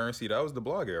people, Currency, that was the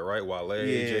blog era, right? Wale,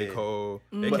 J. Yeah. Cole,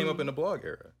 they came up in the blog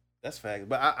era. That's fact.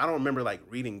 But I don't remember like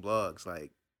reading blogs.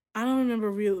 Like I don't remember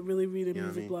really reading You know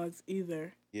what I music blogs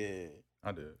either. yeah.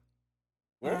 I did.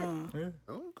 Yeah. He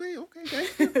Okay.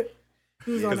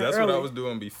 was on Because it that's what I early. was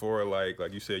doing before, like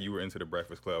you said, you were into the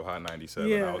Breakfast Club, Hot 97.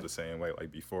 Yeah. I was the same way.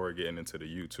 Like before getting into the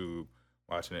YouTube,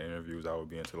 watching the interviews, I would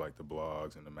be into like the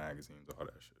blogs and the magazines, all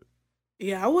that shit.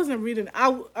 Yeah, I wasn't reading.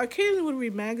 I occasionally would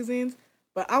read magazines,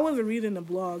 but I wasn't reading the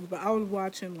blogs. But I was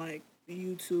watching like the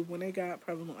YouTube when they got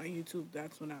prevalent on YouTube.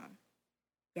 That's when I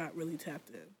got really tapped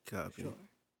in. Copy. Sure.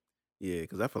 Yeah,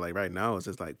 because I feel like right now it's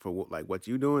just like for what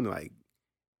you doing, like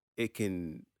it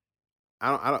can.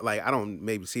 I don't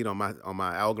maybe see it on my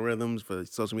algorithms for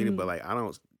social media, but like I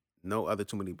don't know other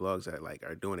too many blogs that like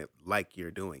are doing it like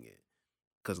you're doing it.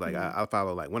 Because like I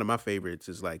follow like one of my favorites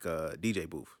is like DJ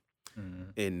Booth,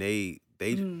 and they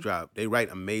write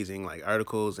amazing like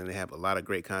articles and they have a lot of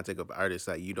great content of artists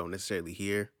that you don't necessarily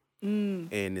hear,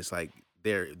 and it's like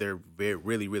they're very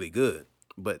really really good.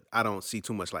 But I don't see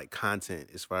too much like content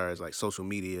as far as like social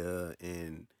media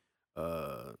and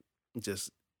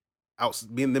just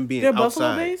being They're outside.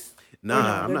 Buffalo based? Nah, no,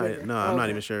 I'm they're not. bigger? No, Oh, I'm not okay.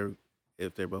 even sure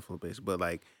if they're Buffalo based. But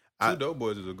like, Two Dope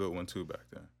Boys is a good one too back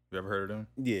then. You ever heard of them?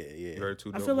 yeah. You heard of Two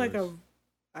I Dope feel like Boys?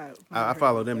 I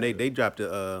follow them. They dropped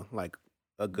like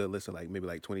a good list of like maybe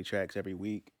like 20 tracks every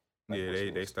week. Like,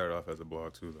 Yeah, they started off as a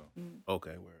blog too though.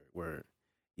 Okay, word.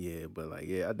 Yeah, but like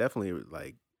I definitely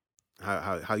like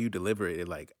how you deliver it. It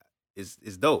like is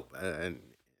dope, and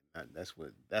that's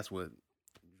what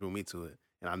drew me to it.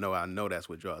 And I know that's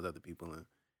what draws other people in.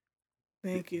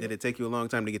 Thank you. Did it take you a long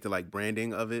time to get to like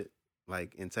branding of it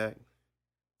like intact?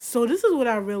 So this is what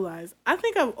I realized. I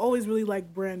think I've always really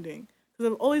liked branding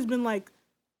because I've always been like,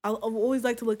 I've always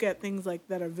liked to look at things like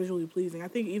that are visually pleasing. I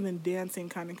think even dancing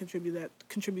kind of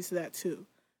contributes to that too.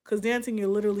 Because dancing, you're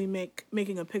literally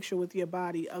making a picture with your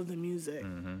body of the music,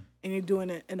 and you're doing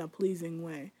it in a pleasing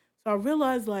way. So I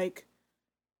realized like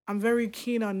I'm very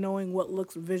keen on knowing what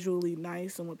looks visually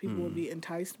nice and what people would be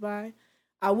enticed by.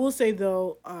 I will say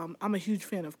though, I'm a huge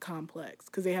fan of Complex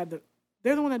because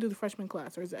they're the one that do the freshman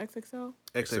class, or is it XXL?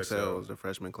 XXL was the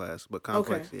freshman class, but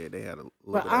Complex, yeah, they had a little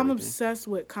But bit of I'm everything. obsessed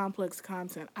with Complex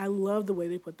content. I love the way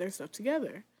they put their stuff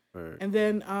together. Right. And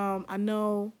then I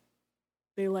know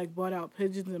they like bought out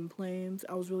Pigeons and Planes.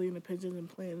 I was really into Pigeons and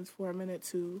Planes for a minute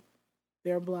too,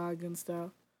 their blog and stuff.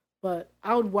 But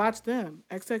I would watch them.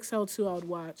 XXL too, I would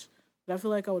watch. But I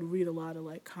feel like I would read a lot of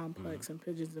like Complex and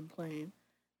Pigeons and Plane.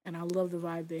 And I love the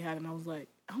vibe they had. And I was like,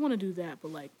 I want to do that,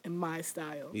 but like in my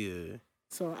style. Yeah.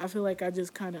 So I feel like I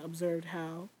just kind of observed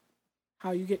how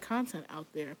you get content out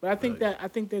there. But I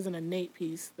think there's an innate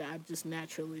piece that I just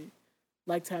naturally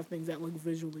like to have things that look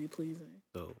visually pleasing.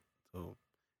 So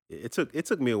it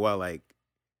took me a while. Like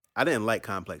I didn't like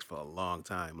Complex for a long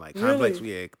time. Like Complex,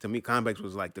 Really? yeah, to me Complex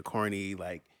was like the corny,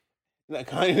 like I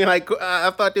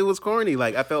thought it was corny.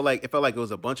 Like it felt like it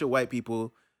was a bunch of white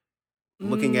people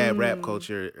looking at rap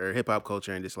culture or hip hop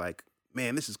culture and just like,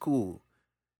 man, this is cool.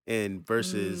 And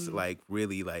versus like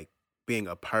really like being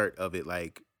a part of it,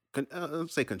 like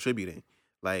let's say contributing,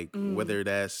 like whether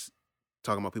that's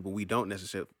talking about people we don't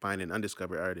necessarily find an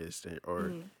undiscovered artist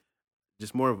or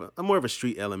just more of a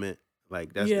street element,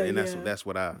 like that's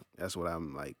what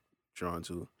I'm like drawn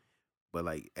to. But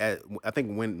like I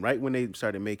think when they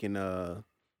started making The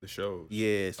shows.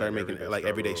 started Like making Everyday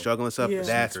Everyday Struggle. Struggle and stuff. Yeah.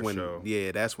 That's Sneaker when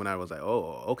Show. that's when I was like,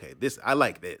 oh okay, I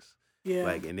like this. Yeah.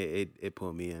 Like and it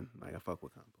pulled me in. Like I fuck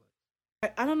with Complex.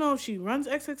 I don't know if she runs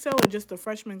XXL or just the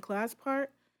freshman class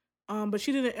part. But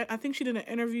I think she did an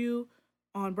interview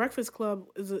on Breakfast Club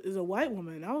is a white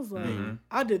woman. I was like,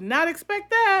 I did not expect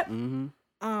that.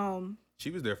 She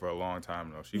was there for a long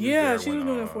time though. She was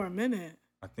doing it for a minute.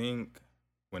 I think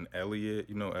when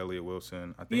Elliot, Elliot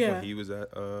Wilson, I think when he was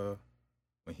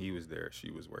there,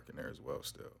 she was working there as well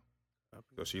still.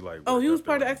 So she like he was worked up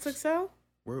part of the ranks. XXL?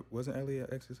 Wasn't Elliot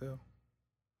at XXL?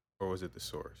 Or was it The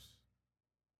Source?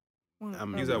 He's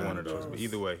He's at one of those. But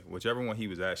either way, whichever one he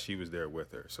was at, she was there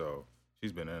with her. So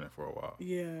she's been in it for a while.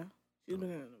 Yeah, she's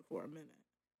been in it for a minute.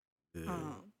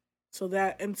 Yeah. So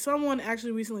that, and someone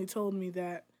actually recently told me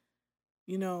that,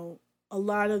 a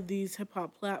lot of these hip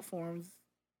hop platforms,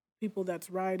 people that's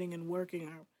writing and working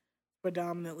are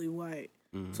predominantly white.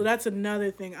 So that's another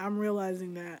thing. I'm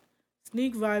realizing that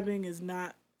sneak vibing it's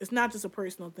not just a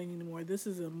personal thing anymore. This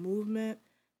is a movement,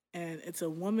 and it's a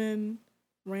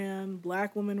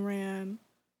black woman ran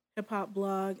hip hop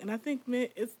blog, and I think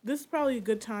this is probably a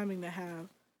good timing to have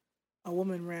a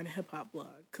woman ran hip hop blog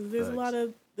because there's a lot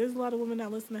of women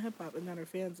that listen to hip hop and that are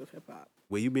fans of hip hop.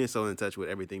 Well, you being so in touch with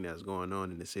everything that's going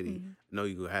on in the city, I know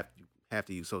you have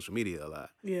to use social media a lot.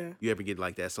 Yeah. You ever get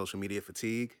like that social media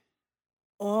fatigue?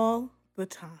 All the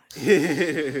time.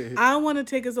 I want to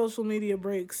take a social media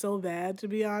break so bad, to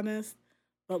be honest,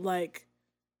 but like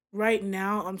right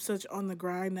now I'm such on the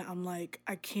grind that I'm like,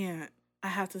 I can't. I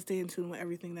have to stay in tune with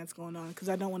everything that's going on because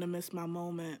I don't want to miss my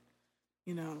moment,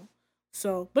 you know.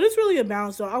 So, but it's really a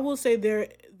balance. So I will say there.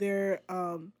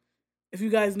 If you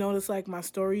guys notice, like my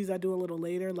stories, I do a little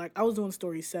later. Like I was doing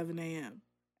stories 7 a.m.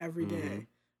 every day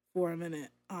for a minute,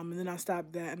 and then I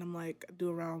stopped that, and I'm like, I do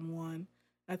around 1.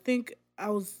 I think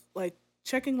I was like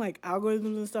checking like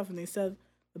algorithms and stuff, and they said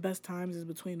the best times is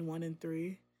between 1 and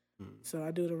 3. So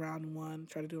I do it around 1.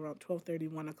 Try to do around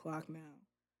 12:30, 1 o'clock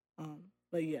now.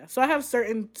 But yeah, so I have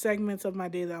certain segments of my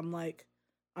day that I'm like,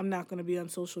 I'm not going to be on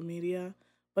social media,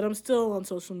 but I'm still on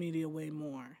social media way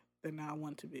more than I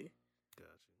want to be. Gotcha.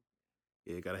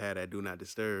 Yeah, you gotta have that do not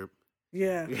disturb.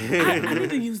 Yeah, I need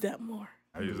to use that more.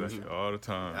 I use that shit all the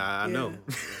time. I know.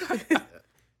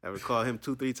 I would call him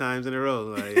 2-3 times in a row.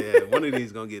 Like, yeah, one of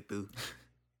these gonna get through.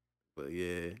 But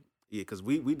yeah, because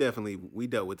we definitely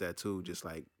dealt with that too. Just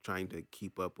like trying to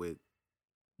keep up with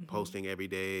posting every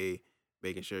day,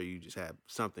 making sure you just have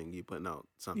something, you putting out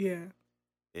something. Yeah.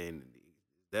 And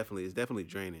it's definitely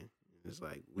draining. It's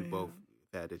like we both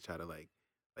had to try to like,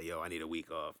 yo, I need a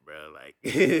week off, bro. Like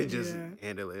just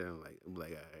handle it. I'm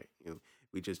like, all right, you know,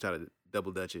 we just try to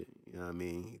double dutch it. You know what I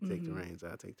mean? You take the reins,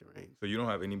 I take the reins. So you don't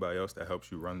have anybody else that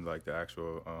helps you run like the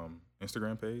actual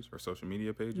Instagram page or social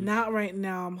media pages? Not right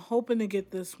now. I'm hoping to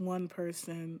get this one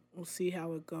person. We'll see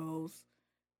how it goes.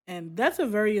 And that's a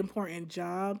very important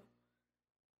job.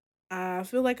 I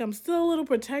feel like I'm still a little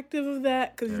protective of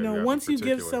that because, you know, once you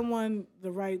give someone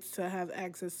the rights to have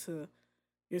access to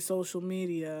your social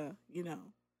media, you know,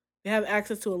 they have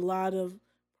access to a lot of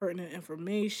pertinent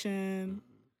information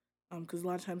because a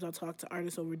lot of times I'll talk to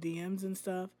artists over DMs and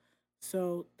stuff.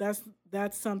 So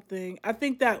that's something. I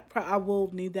think that I will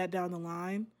need that down the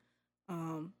line.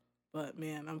 But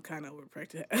man, I'm kind of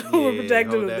overprotective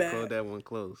of that. Hold that one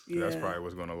close. Yeah. That's probably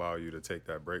what's going to allow you to take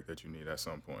that break that you need at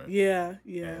some point. Yeah.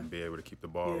 And be able to keep the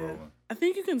ball rolling. I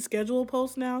think you can schedule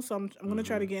posts now, so I'm going to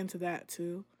try to get into that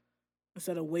too,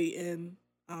 instead of waiting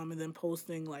and then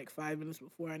posting like 5 minutes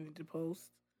before I need to post.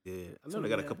 Yeah, I know they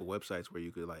got a couple websites where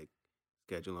you could like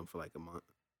schedule them for like a month.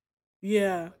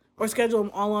 Yeah, or schedule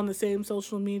them all on the same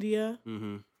social media.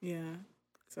 Yeah,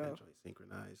 so actually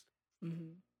synchronized.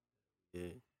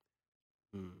 Yeah.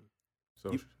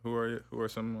 So who are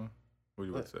some? What do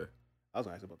you want to say? I was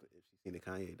gonna ask about if you seen the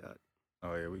Kanye doc.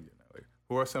 Oh yeah, we get that later.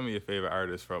 Who are some of your favorite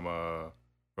artists from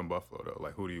Buffalo though?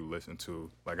 Like who do you listen to?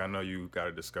 Like I know you got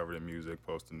to discover the music,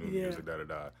 post the new music,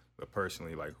 but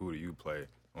personally, like who do you play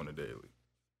on a daily?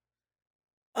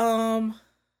 I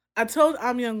told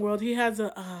I'm Young World he has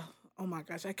a oh my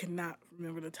gosh, I cannot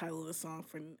remember the title of the song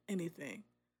for anything.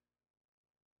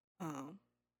 Oh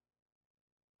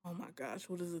my gosh,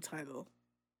 what is the title?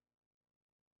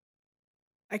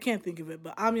 I can't think of it,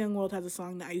 but I'm Young World has a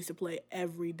song that I used to play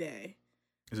every day.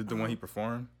 Is it the one he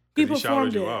performed? He performed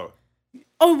shouted you out.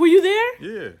 Oh, were you there?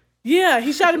 Yeah. Yeah,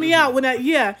 he shouted me out when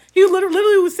he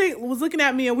literally was looking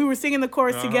at me and we were singing the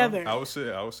chorus together. I was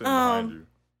sitting behind you.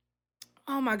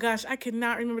 Oh my gosh, I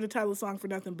cannot remember the title of the song for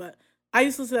nothing, but I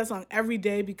used to listen to that song every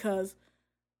day because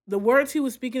the words he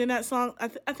was speaking in that song,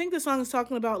 I think the song is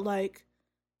talking about like,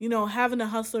 you know, having a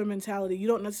hustler mentality. You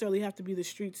don't necessarily have to be the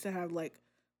streets to have like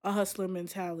a hustler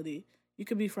mentality. You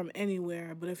could be from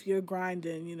anywhere, but if you're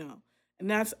grinding, you know,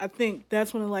 and I think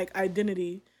that's one of like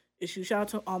identity issues. Shout out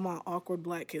to all my awkward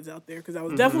black kids out there because I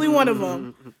was definitely one of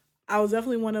them.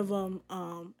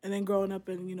 And then growing up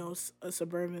in, you know, a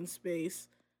suburban space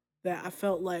that I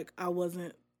felt like I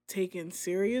wasn't taken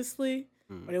seriously,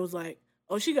 but it was like,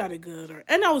 oh, she got it good.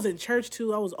 And I was in church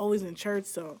too. I was always in church,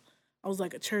 so I was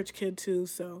like a church kid too.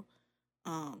 So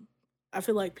I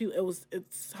feel like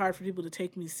it's hard for people to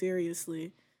take me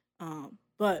seriously.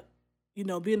 But you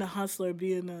know, being a hustler,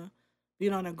 being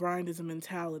on a grind is a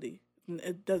mentality.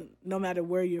 It doesn't, no matter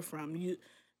where you're from.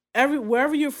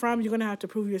 Wherever you're from, you're gonna have to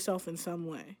prove yourself in some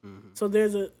way. So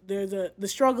the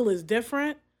struggle is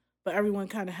different, but everyone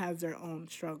kind of has their own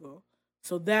struggle.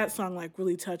 So that song like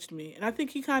really touched me, and I think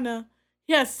he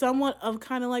has somewhat of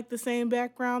kind of like the same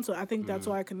background. So I think that's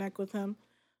why I connect with him.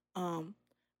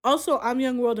 Also, I'm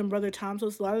Young World and Brother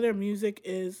Thompson. A lot of their music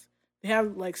they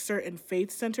have like certain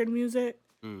faith-centered music,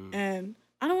 and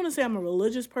I don't want to say I'm a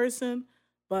religious person,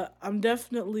 But I'm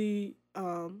definitely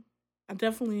I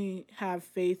definitely have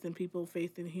faith in people,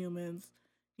 faith in humans.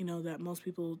 You know that most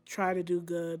people try to do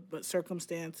good, but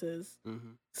circumstances.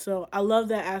 Mm-hmm. So I love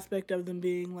that aspect of them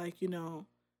being like,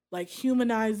 like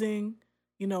humanizing,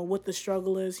 what the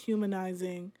struggle is,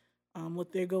 humanizing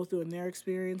what they go through in their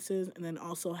experiences, and then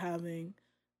also having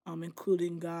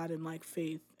including God and like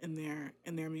faith in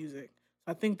their music.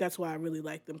 So I think that's why I really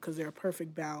like them because they're a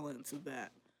perfect balance of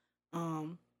that.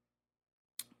 Um,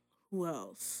 who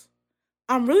else?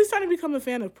 I'm really starting to become a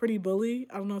fan of Pretty Bully.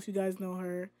 I don't know if you guys know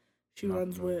her. She Not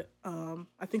runs familiar. with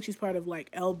I think she's part of like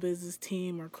L Biz's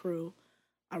team or crew.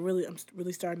 I'm really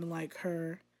starting to like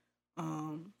her.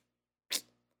 Um,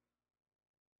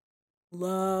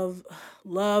 love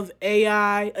love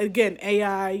AI. Again,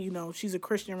 AI, she's a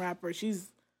Christian rapper. She's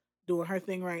doing her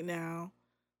thing right now.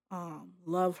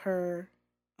 Love her.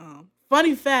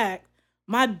 Funny fact,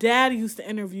 my dad used to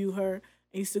interview her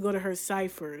and used to go to her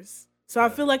ciphers. So I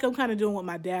feel like I'm kind of doing what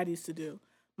my dad used to do.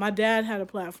 My dad had a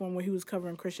platform where he was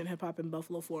covering Christian hip hop in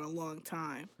Buffalo for a long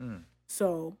time. Mm.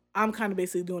 So I'm kind of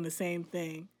basically doing the same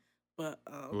thing. But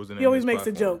What was the he name of always his makes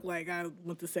a platform? joke like I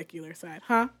went the secular side.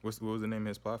 Huh? What was the name of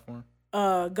his platform?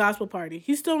 Gospel Party.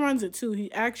 He still runs it too.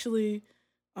 He actually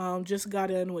just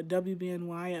got in with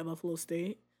WBNY at Buffalo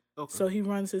State. Okay. So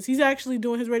he's actually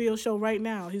doing his radio show right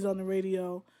now. He's on the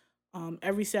radio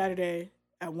every Saturday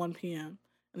at 1 p.m.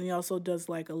 And he also does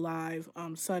like a live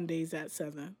Sundays at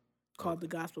 7 called The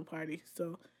Gospel Party.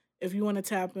 So if you want to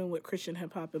tap in with Christian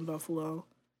hip hop in Buffalo,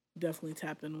 definitely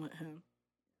tap in with him.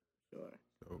 Sure.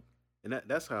 So, And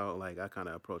that's how like I kind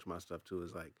of approach my stuff too.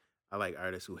 Is like I like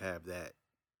artists who have that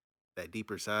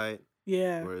deeper side,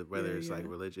 Yeah. whether yeah, it's like yeah.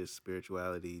 religious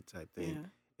spirituality type thing. Yeah.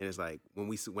 And it's like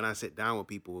when I sit down with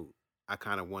people, I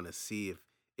kind of want to see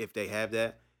if they have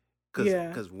that, Yeah.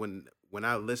 because when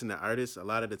I listen to artists, a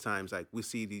lot of the times like we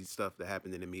see these stuff that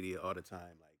happen in the media all the time,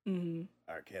 like Mm-hmm.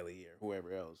 R. Kelly or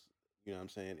whoever else. You know what I'm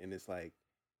saying? And it's like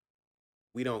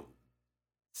we don't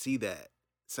see that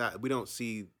side. We don't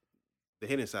see the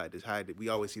hidden side. This hide. We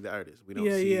always see the artist. We don't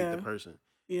Yeah, see yeah. the person.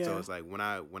 Yeah. So it's like when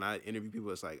I interview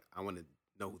people, it's like I want to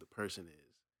know who the person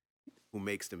is, who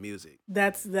makes the music.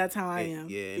 That's how I am.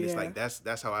 Yeah, and it's like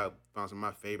that's how I found some of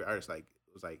my favorite artists. Like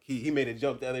it was like he made a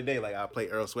joke the other day. Like I play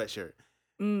Earl Sweatshirt.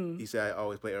 He said I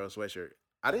always play Earl Sweatshirt.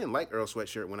 I didn't like Earl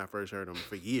Sweatshirt when I first heard him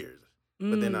for years,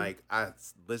 but then like I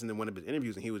listened to one of his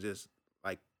interviews and he was just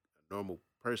like a normal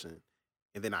person.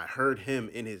 And then I heard him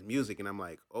in his music, and I'm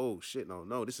like, "Oh shit,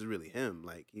 no, this is really him.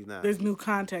 Like he's not." There's new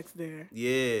context there.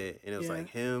 Yeah, and it was Yeah. like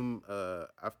him.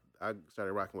 I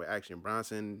started rocking with Action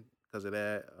Bronson because of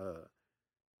that.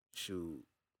 Shoot,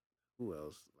 who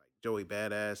else? Like Joey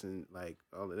Badass and like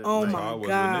all of that. Oh like, my I was with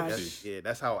gosh. Nipsey.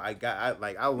 that's how I got.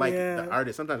 I like Yeah. the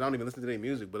artist. Sometimes I don't even listen to their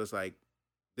music, but it's like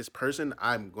this person.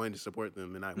 I'm going to support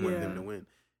them, and I want them Yeah. to win.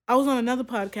 I was on another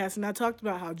podcast and I talked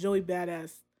about how Joey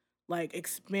Badass like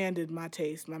expanded my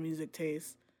music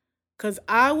taste. Cause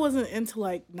I wasn't into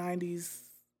like 90s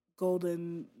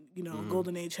golden,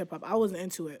 golden age hip hop. I wasn't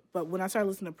into it. But when I started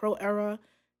listening to Pro Era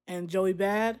and Joey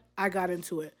Bad, I got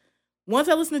into it. Once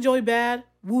I listened to Joey Bad,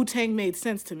 Wu-Tang made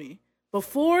sense to me.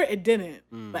 Before it didn't.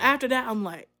 But after that I'm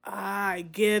like, I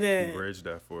get He it. bridged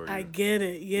that for you. I get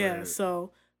it. Yeah. Right.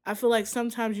 So I feel like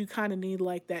sometimes you kind of need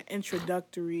like that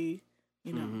introductory,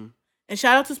 Mm-hmm. And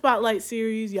shout out to Spotlight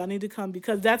Series. Y'all need to come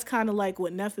because that's kind of like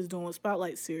what Neff is doing with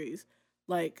Spotlight Series.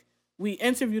 Like we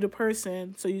interview the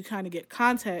person so you kind of get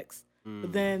context,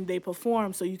 but then they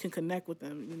perform so you can connect with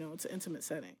them. It's an intimate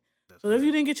setting. That's So if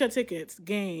you didn't get your tickets,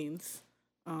 Gaines,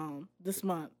 this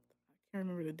month. I can't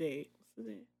remember the date. What's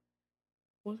the date?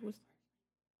 What's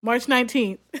March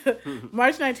 19th.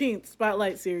 March 19th,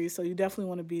 Spotlight Series. So you definitely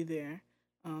want to be there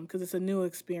because it's a new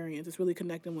experience. It's really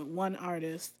connecting with one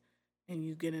artist and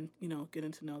you getting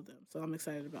to know them. So I'm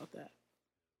excited about that.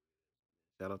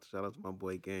 Shout out to my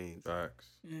boy Gaines. Facts.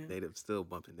 Yeah. Native still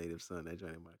bumping Native Son. That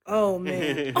joint in my car. Oh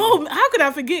man. Oh, how could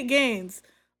I forget Gaines?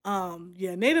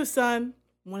 Yeah, Native Son,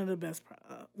 one of the best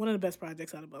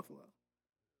projects out of Buffalo.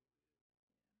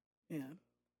 Yeah.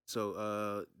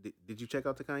 So, did you check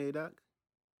out the Kanye doc?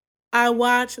 I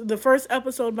watched the first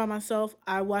episode by myself.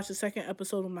 I watched the second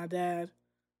episode with my dad.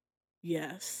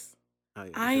 Yes. How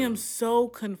you I am feeling? so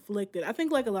conflicted. I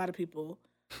think like a lot of people,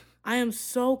 I am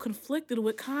so conflicted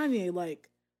with Kanye. Like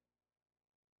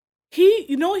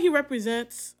what he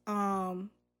represents?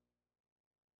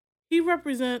 He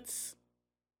represents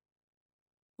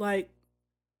like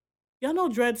y'all know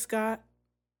Dred Scott,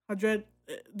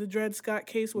 the Dred Scott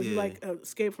case where he Yeah. like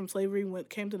escaped from slavery and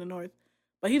came to the North,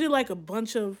 but he did like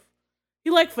he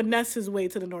like finessed his way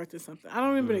to the North or something. I don't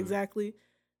remember exactly.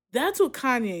 That's what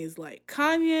Kanye is like.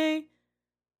 Kanye,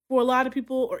 for a lot of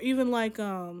people, or even like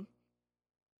well,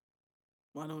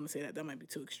 I don't want to say that. That might be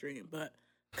too extreme. But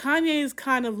Kanye is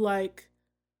kind of like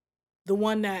the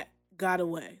one that got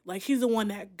away. Like he's the one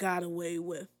that got away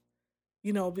with,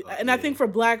 and I think Yeah. for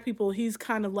black people, he's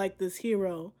kind of like this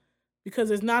hero because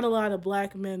there's not a lot of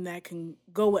black men that can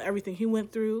go with everything he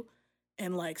went through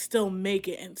and like still make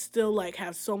it and still like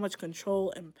have so much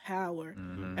control and power.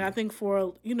 Mm-hmm. And I think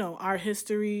for, our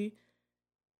history,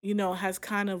 has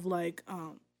kind of like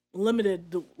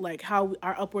limited the, like how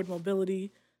our upward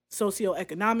mobility,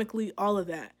 socioeconomically, all of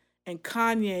that. And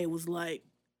Kanye was like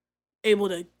able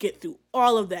to get through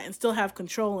all of that and still have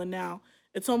control. And now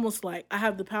it's almost like I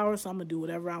have the power, so I'm gonna do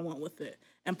whatever I want with it.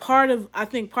 And I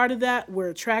think part of that we're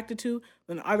attracted to,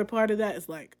 then the other part of that is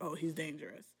like, oh, he's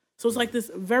dangerous. So it's like this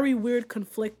very weird,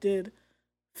 conflicted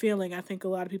feeling I think a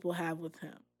lot of people have with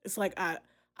him. It's like I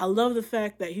love the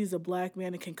fact that he's a black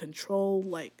man and can control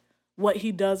like what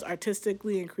he does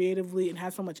artistically and creatively and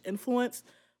has so much influence.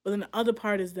 But then the other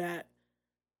part is that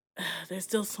there's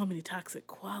still so many toxic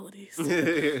qualities.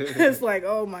 It's like,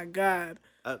 oh my God.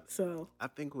 I, So I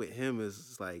think with him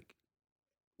is like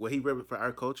what he read for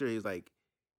our culture. He's like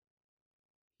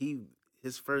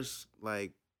his first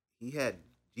like he had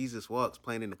Jesus Walks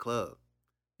playing in the club.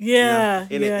 yeah,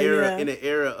 In yeah, the era yeah. in the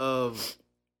era of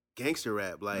gangster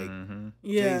rap, like Mm-hmm.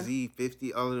 Yeah. Jay-Z,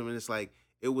 50, all of them, and it's like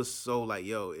it was so like,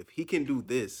 yo, if he can do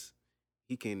this,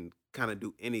 he can kind of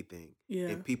do anything. Yeah.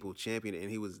 And people champion it,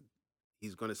 and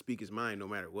he's gonna speak his mind no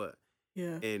matter what.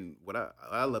 Yeah. And what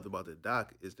I loved about the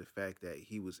doc is the fact that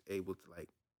he was able to like,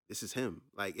 this is him.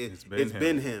 Like it's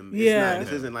been him. Yeah.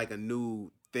 This isn't like a new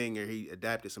thing or he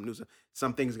adapted some new stuff.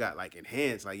 Some things got like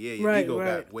enhanced. Like your Right, ego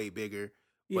right. got way bigger.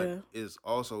 Yeah. But it's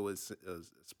also a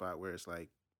spot where it's like,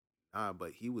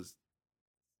 but he was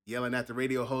yelling at the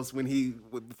radio host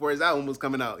before his album was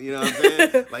coming out. You know what I'm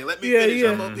saying? Like, let me Yeah, finish.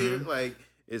 yeah. I'm up here. Like,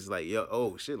 it's like, yo,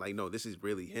 oh shit. Like, no, this is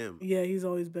really him. Yeah, he's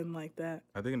always been like that.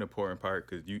 I think an important part,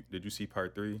 because did you see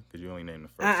part 3? Because you only named the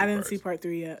first. I two didn't parts. see part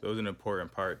 3 yet. So it was an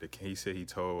important part that he said he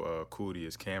told Coodie,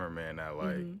 his cameraman, that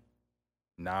like Mhm.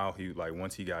 now he like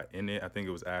once he got in it, I think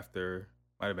it was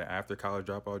might have been after College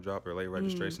Dropout dropped or late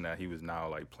registration, that he was now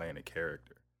like playing a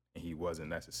character and he wasn't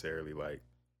necessarily like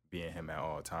being him at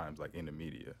all times like in the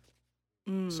media.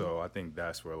 Mm. So I think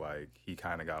that's where like he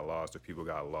kind of got lost, or people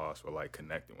got lost with like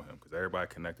connecting with him, because everybody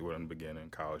connected with him in the beginning,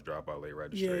 College Dropout, late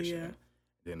registration. yeah.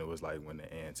 Then it was like when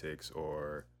the antics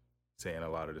or saying a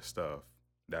lot of the stuff,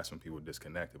 that's when people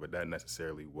disconnected. But that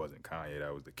necessarily wasn't Kanye.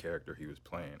 That was the character he was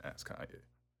playing as Kanye.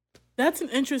 That's an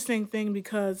interesting thing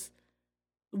because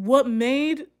what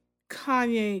made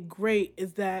Kanye great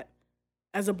is that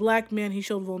as a black man, he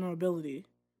showed vulnerability.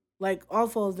 Like, All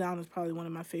Falls Down is probably one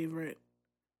of my favorite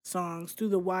songs. Through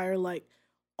the Wire, like,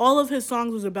 all of his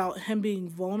songs was about him being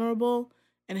vulnerable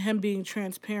and him being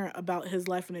transparent about his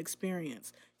life and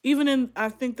experience. Even in, I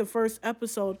think, the first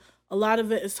episode, a lot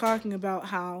of it is talking about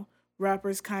how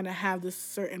rappers kind of have this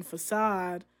certain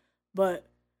facade. But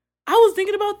I was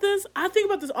thinking about this. I think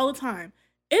about this all the time.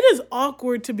 It is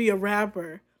awkward to be a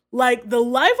rapper. Like, the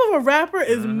life of a rapper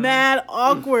is mad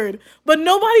awkward, but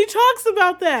nobody talks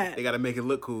about that. They gotta make it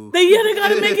look cool. They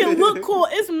gotta make it look cool.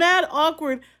 It's mad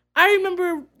awkward. I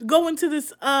remember going to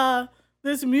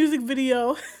this music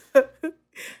video.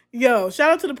 Yo, shout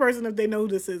out to the person if they know who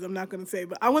this is. I'm not gonna say,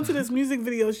 but I went to this music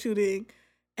video shooting,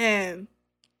 and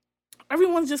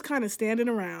everyone's just kind of standing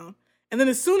around. And then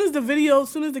as soon as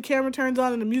the camera turns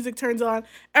on and the music turns on,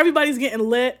 everybody's getting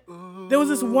lit. There was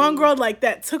this one girl like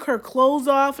that took her clothes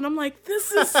off, and I'm like, this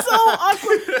is so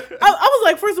awkward. I was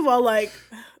like, first of all, like,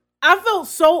 I felt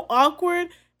so awkward,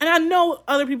 and I know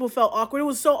other people felt awkward. It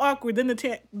was so awkward. Then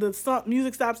the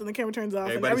music stops and the camera turns off,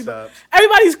 Everybody and stops.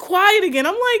 everybody's quiet again.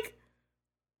 I'm like,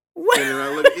 what? Turn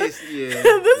around, look, This is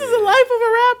the life of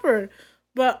a rapper.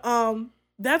 But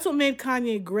that's what made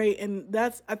Kanye great, and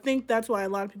I think that's why a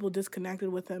lot of people disconnected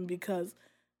with him, because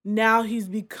now he's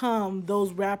become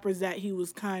those rappers that he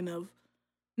was kind of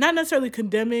not necessarily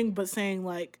condemning, but saying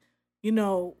like, we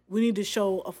need to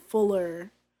show a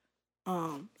fuller,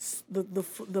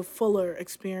 the fuller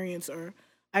experience or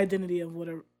identity of what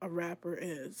a rapper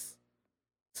is.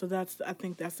 So I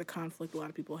think that's the conflict a lot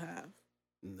of people have.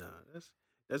 No,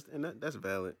 that's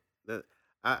valid. That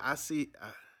I see.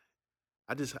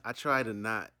 I try to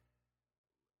not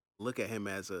look at him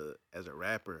as a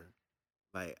rapper,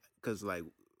 like, because like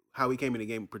how he came in the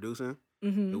game producing,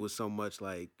 Mm-hmm. it was so much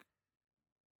like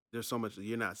there's so much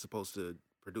you're not supposed to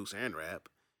produce and rap,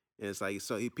 and it's like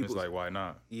people. It's like, why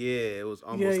not? Yeah, it was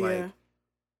almost like yeah.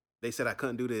 they said I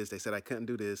couldn't do this. They said I couldn't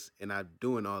do this, and I'm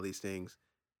doing all these things.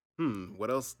 What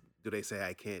else do they say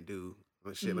I can't do?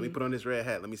 Oh, shit, let me Mhm. put on this red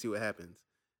hat. Let me see what happens.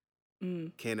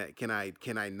 Can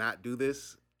I not do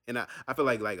this? And I feel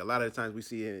like a lot of the times we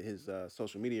see his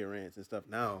social media rants and stuff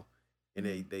now, and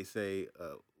they say,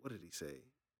 what did he say?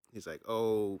 He's like,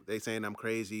 oh, they saying I'm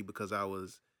crazy because I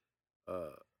was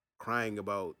crying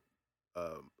about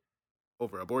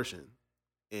over abortion,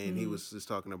 and he was just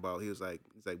talking about, he's like,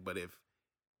 but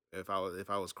if I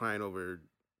was crying over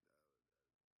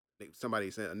somebody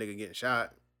saying a nigga getting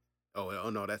shot, oh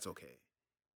no, that's okay.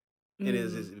 And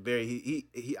it's very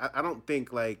he I don't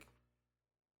think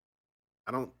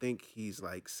he's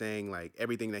like saying like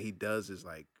everything that he does is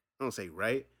like, I don't say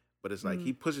right, but it's like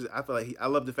he pushes. I feel like I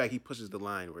love the fact he pushes the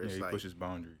line where it's he like pushes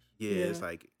boundaries. Yeah, it's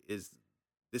like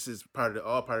this is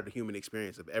all part of the human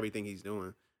experience of everything he's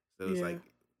doing. So it's like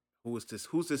who's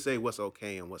to say what's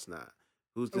okay and what's not?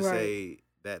 Who's to say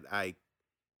that I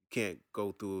can't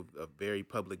go through a very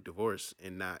public divorce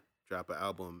and not drop an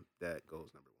album that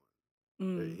goes number one?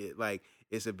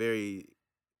 It's a very,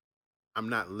 I'm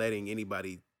not letting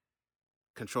anybody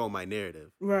control my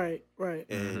narrative. Right.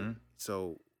 And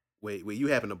so wait, you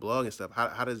having a blog and stuff,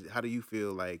 how do you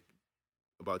feel like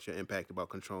about your impact about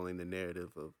controlling the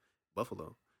narrative of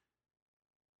Buffalo?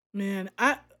 Man,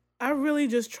 I really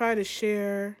just try to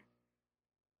share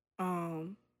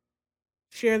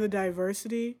the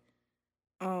diversity.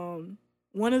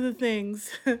 One of the things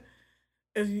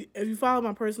if you follow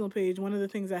my personal page, one of the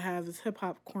things I have is hip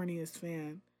hop corniest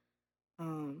fan.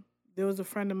 There was a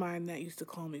friend of mine that used to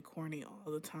call me corny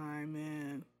all the time,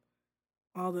 man.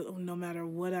 No matter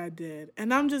what I did.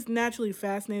 And I'm just naturally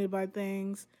fascinated by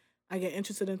things. I get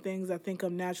interested in things. I think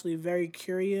I'm naturally very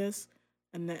curious.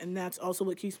 And that's also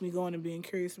what keeps me going and being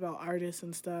curious about artists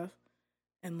and stuff.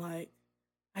 And like,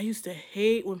 I used to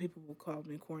hate when people would call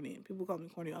me corny. And people call me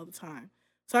corny all the time.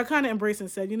 So I kind of embraced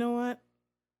and said, you know what?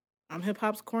 I'm hip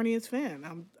hop's corniest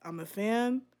fan. I'm a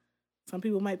fan. Some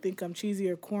people might think I'm cheesy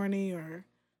or corny or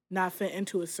not fit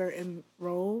into a certain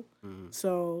role.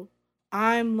 So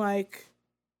I'm like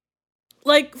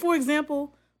for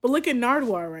example, but look at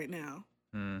Nardwuar right now.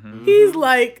 He's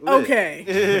like,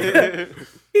 okay.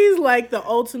 He's like the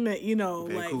ultimate,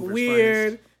 Vancouver's like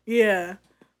weird. Finest. Yeah.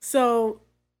 So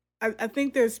I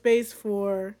think there's space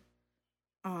for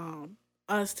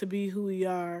us to be who we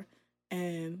are,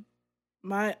 and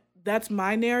that's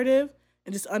my narrative,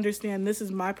 and just understand this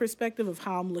is my perspective of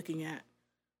how I'm looking at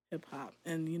hip hop.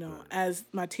 And as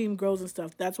my team grows and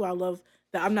stuff, that's why I love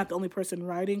that I'm not the only person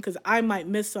writing, because I might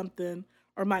miss something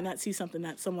or might not see something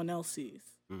that someone else sees.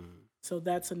 So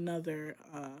that's another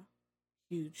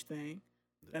huge thing.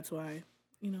 That's why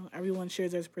everyone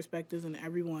shares their perspectives, and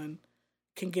everyone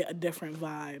can get a different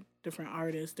vibe, different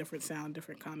artist, different sound,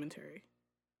 different commentary.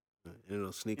 And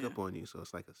it'll sneak up on you, so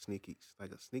it's like a sneak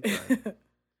vibe.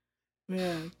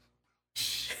 Man.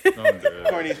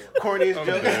 Corniest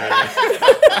joke.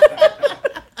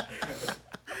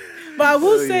 But I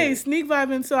will say, sneak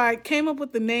vibing. So I came up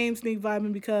with the name sneak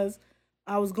vibing because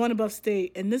I was going to Buff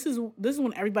State, and this is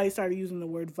when everybody started using the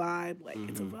word vibe. Like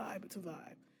it's a vibe.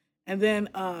 And then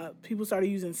people started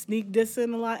using sneak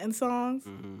dissing a lot in songs.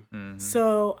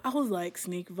 So I was like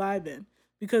sneak vibing,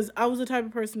 because I was the type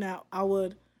of person that I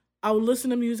would listen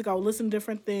to music, I would listen to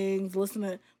different things,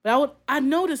 but I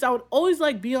noticed I would always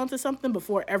like be onto something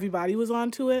before everybody was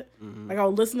onto it. Like I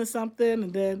would listen to something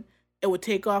and then it would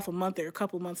take off a month or a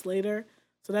couple months later.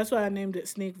 So that's why I named it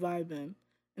Sneak Vibin'.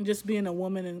 And just being a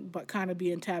woman but kind of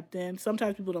being tapped in.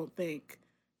 Sometimes people don't think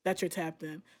that you're tapped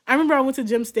in. I remember I went to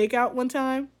Jim's Steakout one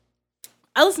time.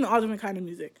 I listen to all different kind of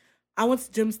music. I went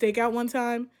to Jim's Steakout one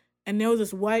time, and there was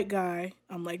this white guy,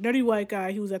 nerdy white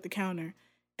guy. He was at the counter,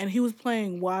 and he was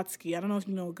playing Watsky. I don't know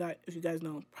if you guys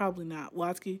know, probably not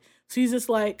Watsky. So he's this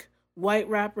like white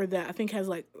rapper that I think has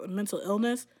like a mental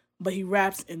illness, but he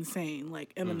raps insane,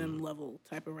 like Eminem level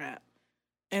type of rap.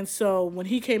 And so when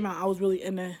he came out, I was really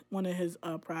into one of his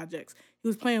projects. He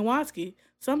was playing Watsky.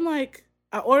 So I'm like,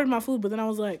 I ordered my food, but then I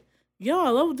was like, yo,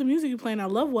 I love the music you're playing. I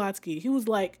love Watsky. He was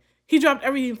like, he dropped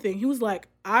everything. He was like,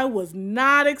 I was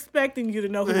not expecting you to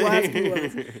know who Watsky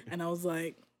was. And I was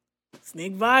like,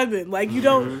 sneak vibing. Like,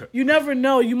 you never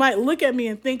know. You might look at me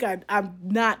and think I'm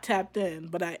not tapped in,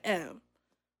 but I am.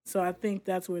 So I think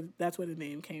that's where the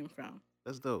name came from.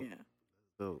 That's dope. Yeah.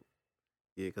 Dope.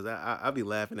 Yeah, because I be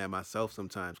laughing at myself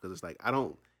sometimes, because it's like I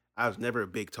was never a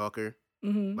big talker,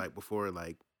 like before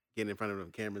like getting in front of the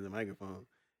cameras and microphone,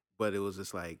 but it was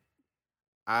just like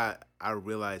I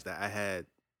realized that I had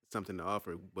something to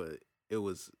offer, but it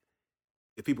was,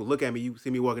 if people look at me, you see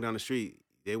me walking down the street,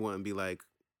 they wouldn't be like,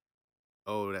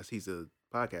 oh, he's a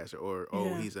podcaster, or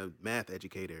he's a math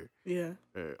educator,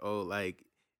 or like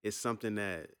it's something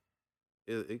that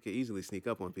it could easily sneak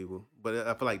up on people. But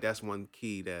I feel like that's one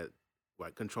key that,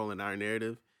 like, controlling our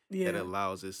narrative Yeah. that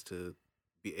allows us to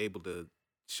be able to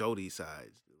show these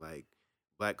sides. Like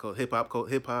hip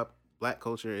hop, black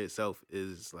culture itself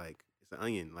is like it's an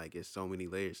onion. Like it's so many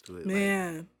layers to it. Like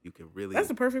Man, you can really, that's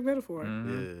a perfect metaphor.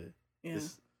 Mhm. yeah. Yeah.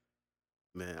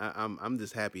 Man, I'm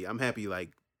just happy. I'm happy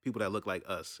like people that look like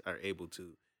us are able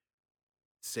to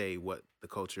say what the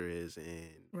culture is and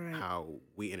Right. how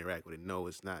we interact with it. No,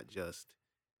 it's not just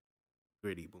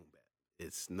gritty boom bap.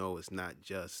 It's not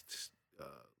just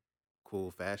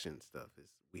cool fashion stuff.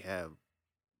 We have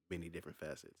many different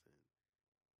facets.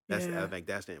 And I Yeah. think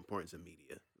that's the importance of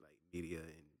media, like media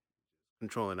and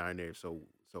controlling our narrative,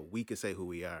 so we can say who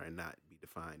we are and not be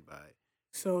defined by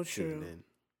So fitting true. in.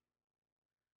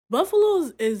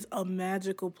 Buffalo is a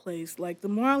magical place. Like the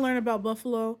more I learn about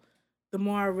Buffalo, the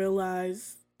more I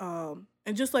realize, and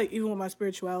just like even with my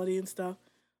spirituality and stuff,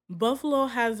 Buffalo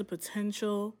has the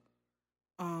potential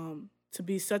to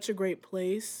be such a great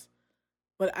place.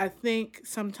 But I think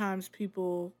sometimes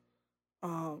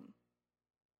um,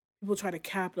 people try to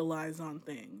capitalize on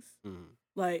things. Mhm.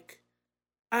 Like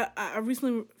I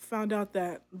recently found out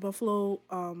that Buffalo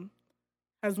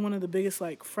has one of the biggest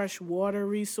like freshwater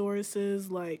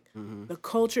resources, like Mhm. the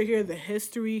culture here, the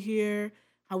history here,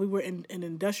 how we were in an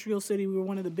industrial city. We were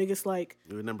one of the biggest like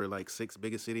You remember like sixth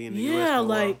biggest city in the U.S. yeah, for a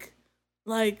while?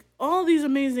 like all these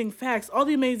amazing facts, all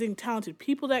the amazing talented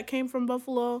people that came from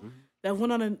Buffalo Mhm. that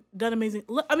went on and done amazing.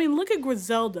 I mean, look at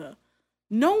Griselda.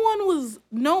 No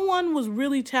one was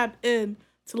really tapped in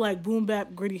to like boom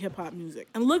bap gritty hip hop music.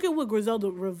 And look at what Griselda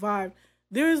revived.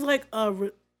 There is like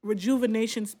a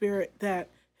rejuvenation spirit that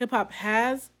hip hop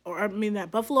has, or I mean that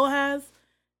Buffalo has,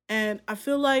 and I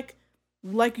feel like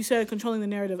you said, controlling the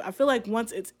narrative. I feel like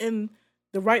once it's in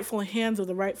the rightful hands of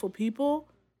the rightful people,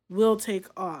 will take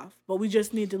off. But we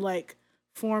just need to like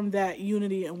form that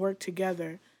unity and work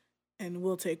together, and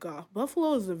we'll take off.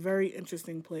 Buffalo is a very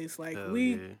interesting place. Like Hell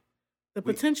the yeah.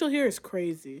 potential here is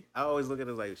crazy. I always look at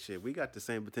it like shit. We got the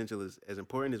same potential as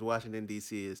important as Washington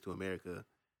D.C. is to America.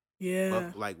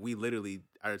 Yeah. Like we literally,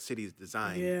 our city is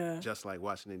designed Yeah. just like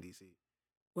Washington D.C.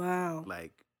 Wow.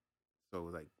 Like, so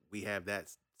like we have that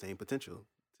same potential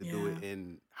to do it, Yeah.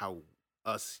 and how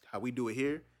we do it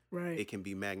here, Right. it can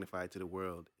be magnified to the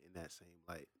world in that same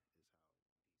light.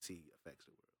 Is how DC affects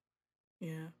the world.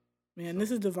 Yeah. Man, So,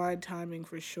 this is divine timing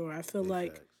for sure. I feel big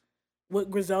like facts. what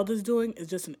Griselda's doing is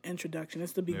just an introduction.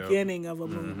 It's the Yep. beginning of a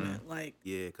Mhm. movement. Like,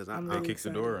 Yeah, because I'm It really kicks the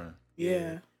excited. door in.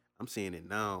 Yeah. I'm seeing it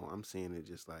now. I'm seeing it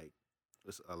just like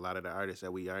it's a lot of the artists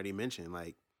that we already mentioned.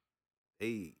 Like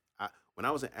when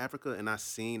I was in Africa and I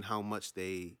seen how much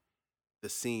the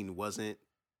scene wasn't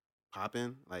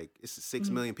popping. Like it's 6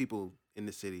 million people in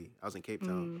the city. I was in Cape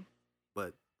Town, Mm.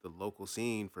 but the local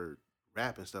scene for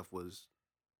rap and stuff wasn't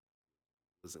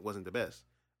the best.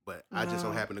 But I just so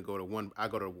Wow. happen to go to one. I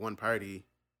go to one party,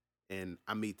 and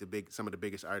I meet some of the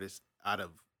biggest artists out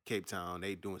of Cape Town.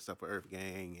 They doing stuff for Earth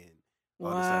Gang and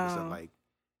all this type of stuff. Wow. Like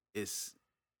it's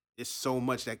so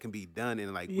much that can be done,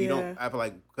 and like we Yeah. don't. I feel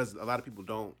like because a lot of people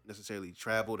don't necessarily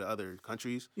travel to other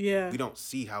countries. Yeah. We don't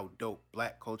see how dope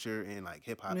black culture and like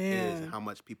hip hop is, Man. and how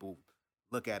much people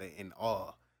look at it in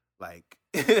awe. Like,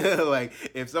 like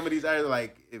if some of these artists,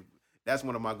 like if that's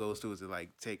one of my goals too, is to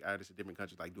like take artists to different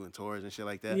countries, like doing tours and shit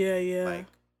like that. Yeah, yeah. Like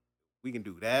we can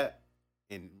do that,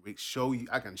 and show you.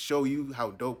 I can show you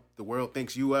how dope the world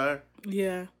thinks you are.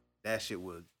 Yeah. That shit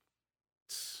would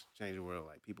change the world.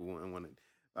 Like people wouldn't want to.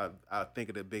 I think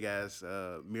of the big ass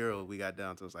mural we got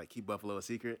down to. It's like keep Buffalo a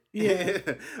secret.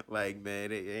 Yeah. Like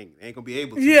man, it ain't gonna be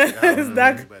able to. Yeah, How it's not-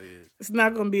 everybody is. It's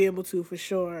not gonna be able to for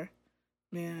sure.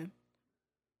 Man.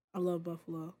 I love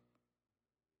Buffalo.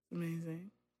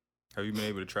 Amazing. Have you been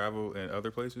able to travel in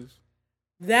other places?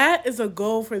 That is a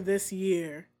goal for this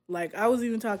year. Like I was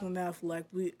even talking to Neff, like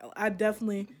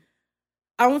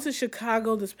I went to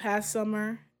Chicago this past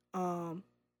summer,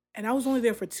 and I was only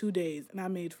there for 2 days, and I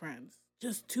made friends.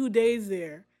 Just 2 days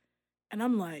there, and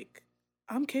I'm like,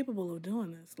 I'm capable of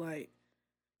doing this. Like,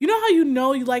 you know how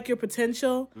you like your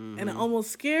potential, and it Mhm.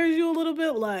 almost scares you a little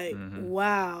bit. Like, Mhm.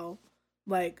 wow,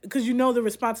 like because you know the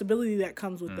responsibility that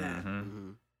comes with that.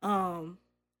 Mhm. Mhm.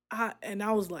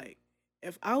 I was like,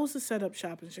 if I was to set up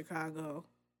shop in Chicago,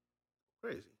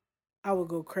 Crazy. I would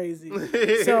go crazy.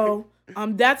 So,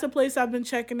 that's a place I've been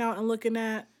checking out and looking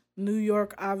at. New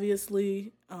York,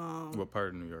 obviously. What part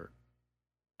of New York?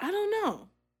 I don't know.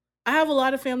 I have a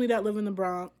lot of family that live in the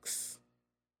Bronx.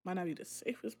 Might not be the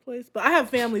safest place, but I have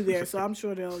family there, so I'm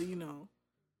sure they'll,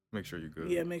 Make sure you're good.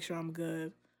 yeah, make sure I'm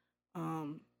good.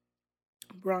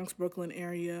 Bronx, Brooklyn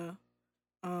area.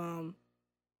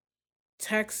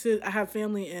 Texas. I have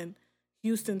family in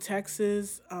Houston,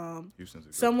 Texas. Houston's a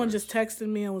good Someone place. just texted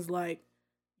me and was like,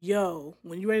 yo,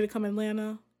 when you ready to come to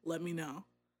Atlanta, let me know.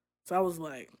 So I was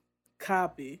like,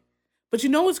 copy. But you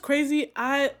know what's crazy?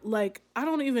 I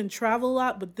don't even travel a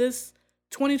lot, but this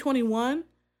 2021,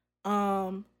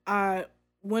 I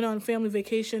went on family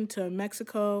vacation to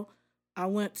Mexico. I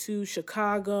went to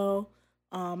Chicago.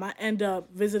 I ended up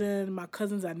visiting my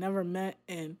cousins I never met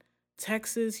in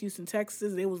Texas, Houston,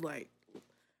 Texas. They was like,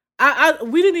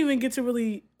 we didn't even get to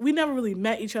we never really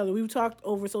met each other. We talked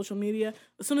over social media.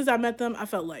 As soon as I met them, I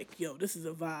felt like, yo, this is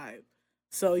a vibe.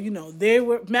 So, they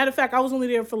were, matter of fact, I was only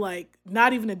there for like,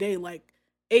 not even a day, like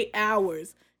 8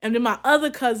 hours. And then my other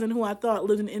cousin who I thought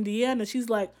lived in Indiana, she's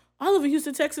like, I live in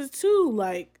Houston, Texas too.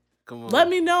 Like, Come on. let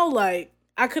me know. Like,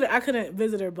 I couldn't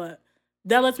visit her, but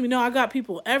that lets me know I got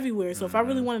people everywhere. So if I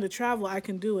really wanted to travel, I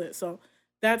can do it. So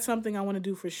that's something I want to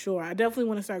do for sure. I definitely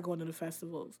want to start going to the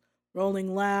festivals.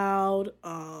 Rolling Loud,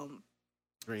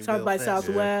 South by Fest.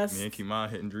 Southwest. Me and Kimon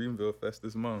hitting Dreamville Fest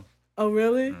this month. Oh,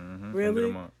 really? Mm-hmm.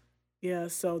 Really? Yeah,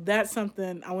 so that's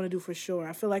something I want to do for sure.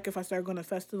 I feel like if I start going to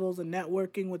festivals and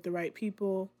networking with the right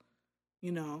people,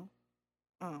 sneak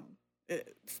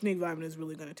vibing is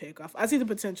really going to take off. I see the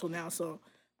potential now, so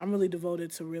I'm really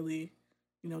devoted to really,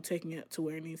 taking it to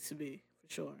where it needs to be, for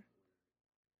sure.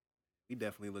 We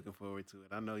definitely looking forward to it.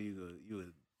 I know you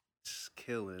would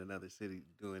kill in another city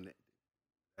doing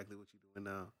exactly what you're doing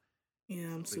now.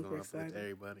 Yeah, I'm super excited.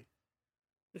 Everybody.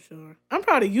 For sure. I'm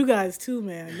proud of you guys too,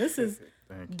 man. This is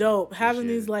dope. Having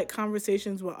these like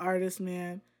conversations with artists,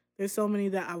 man. There's so many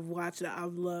that I've watched that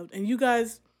I've loved. And you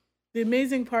guys, the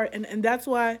amazing part, and that's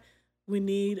why we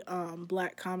need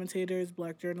black commentators,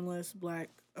 black journalists, black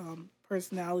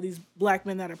personalities, black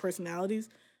men that are personalities,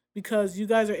 because you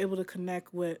guys are able to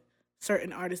connect with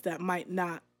certain artists that might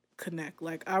not connect.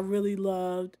 Like I really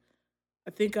loved,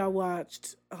 I think I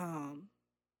watched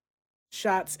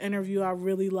Shot's interview I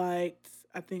really liked.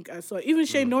 I think I saw even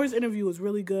Shay Nor's interview was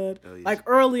really good. Oh, yeah. Like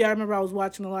early, I remember I was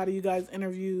watching a lot of you guys'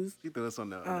 interviews. You threw us on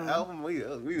the album. I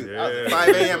was at 5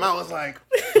 a.m. I was like,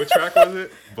 what track was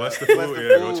it? Bless the Food.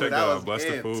 Yeah, go check that out. Bless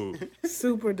the Food.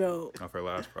 Super dope. Off our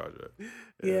last project.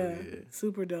 Yeah,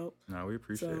 super dope. No, we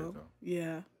appreciate it though.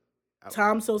 Yeah.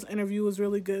 Tom So's interview was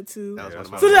really good too. That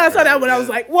was so then I saw that one, I was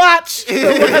like, watch. Right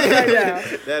now.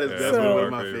 That is definitely one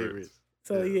of my favorites.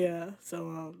 So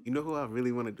so you know who I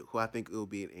really want to do? Who I think it will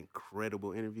be an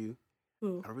incredible interview?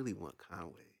 Who? I really want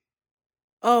Conway.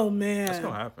 Oh man, that's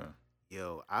gonna happen.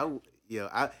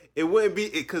 It wouldn't be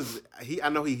because I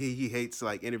know he hates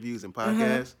like interviews and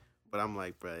podcasts, but I'm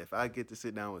like, bro, if I get to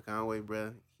sit down with Conway,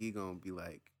 bro, he gonna be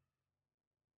like,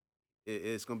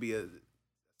 it's gonna be a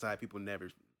side people never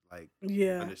like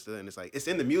understood, and it's like it's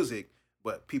in the music,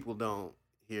 but people don't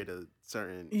hear the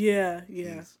certain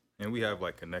piece. And we have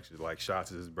like connections. Like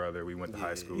Shots is his brother. We went to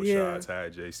high school with Shots.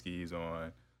 Had Jay Skis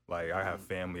on. Like I have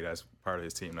family that's part of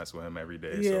his team. That's with him every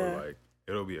day. So like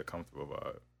it'll be a comfortable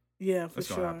vibe. Yeah, for it's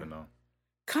sure. It's gonna happen though.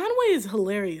 Conway is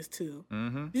hilarious too.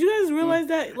 Mm-hmm. Did you guys realize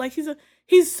that? Like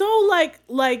he's so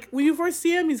like when you first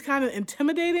see him, he's kind of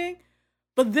intimidating.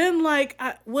 But then like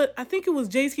I think it was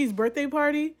Jay Skis' birthday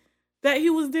party that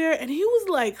he was there, and he was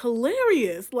like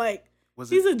hilarious. Like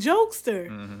he's a jokester.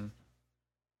 Mm-hmm.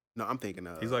 No, I'm thinking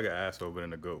he's like an asshole, but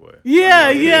in a good way.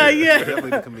 Yeah.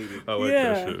 Definitely a comedian. I like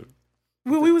that shit.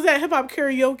 When we was at hip hop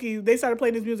karaoke, they started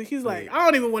playing his music. He's like, I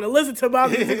don't even want to listen to my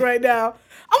music right now.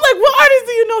 I'm like, what artist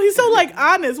do you know? He's so like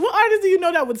honest. What artist do you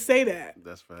know that would say that?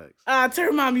 That's facts.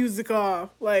 Turn my music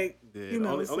off. Like, the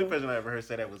only person I ever heard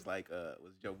say that was like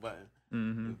was Joe Budden.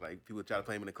 Mm-hmm. Like people try to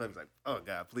play him in the club. He's like, oh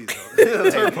God, please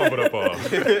don't. Turn pump it up all.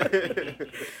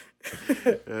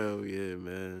 Oh yeah,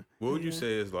 man. What would you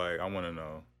say is like? I want to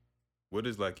know. What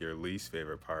is like your least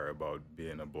favorite part about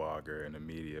being a blogger and a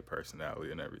media personality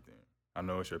and everything? I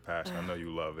know it's your passion. I know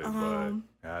you love it, but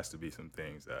it has to be some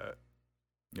things that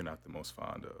you're not the most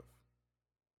fond of.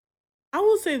 I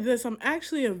will say this. I'm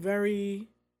actually a very,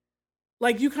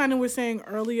 like you kind of were saying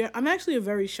earlier, I'm actually a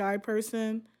very shy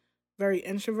person, very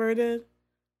introverted.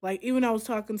 Like even I was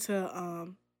talking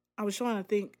to, I was showing, I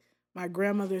think, my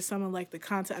grandmother some of like the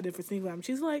content I did for Sneak Vibing.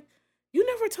 She's like, you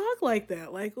never talk like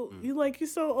that. Like you're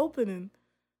so open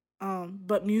and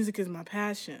but music is my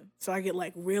passion. So I get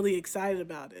like really excited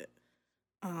about it.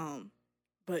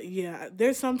 But yeah,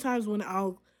 there's sometimes when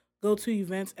I'll go to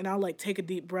events and I'll like take a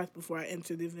deep breath before I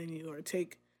enter the venue or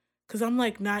cause I'm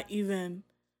like not even,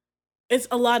 it's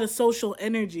a lot of social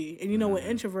energy. And you know, with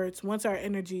introverts, once our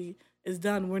energy is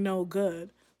done, we're no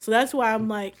good. So that's why I'm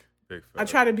like, I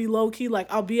try to be low key. Like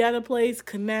I'll be at a place,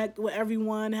 connect with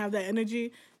everyone, have that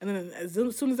energy, and then as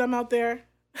soon as I'm out there,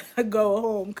 I go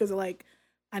home because like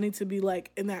I need to be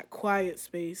like in that quiet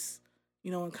space,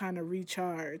 you know, and kind of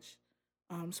recharge.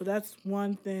 So that's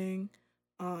one thing.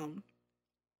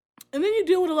 And then you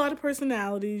deal with a lot of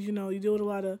personalities. You know, you deal with a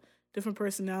lot of different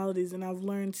personalities, and I've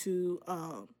learned to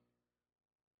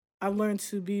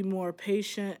be more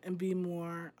patient and be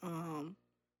more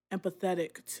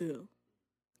empathetic too.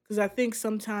 Because I think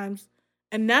sometimes,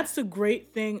 and that's the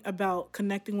great thing about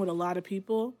connecting with a lot of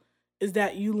people, is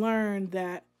that you learn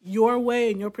that your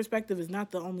way and your perspective is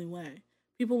not the only way.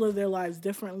 People live their lives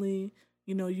differently.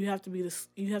 You know, you have to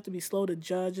be slow to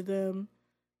judge them.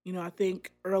 You know, I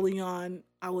think early on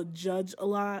I would judge a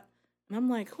lot, and I'm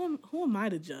like, who am I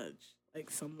to judge like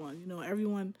someone? You know,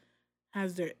 everyone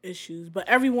has their issues, but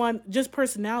everyone just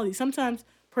personality. Sometimes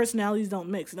personalities don't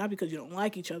mix, not because you don't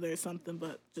like each other or something,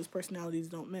 but just personalities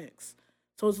don't mix.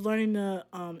 So it's learning to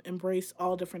embrace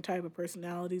all different type of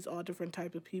personalities, all different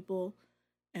type of people,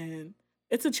 and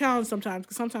it's a challenge sometimes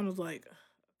because sometimes it's like,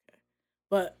 okay,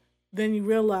 but then you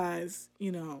realize,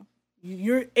 you know,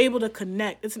 you're able to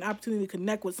connect. It's an opportunity to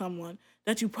connect with someone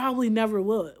that you probably never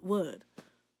would.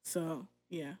 So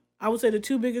yeah, I would say the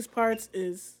two biggest parts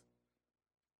is.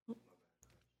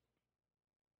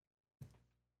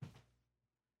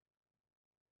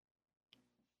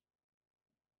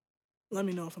 Let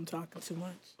me know if I'm talking too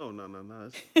much. Oh no,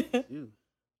 it's you.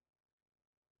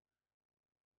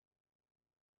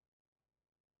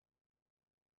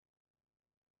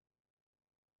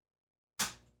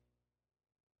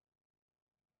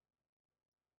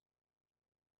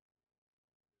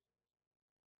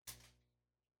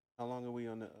 How long are we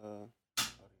on the?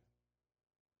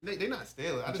 They not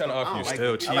stale. I'm trying to offer you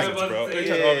stale cheeses, like bro. They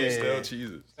trying to offer you stale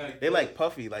cheeses. They like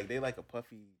puffy, like they like a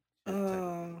puffy.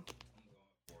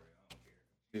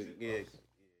 Yeah,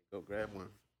 go grab one.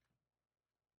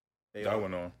 That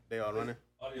one on. They all running.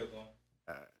 Audio going.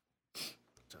 All right.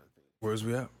 Where's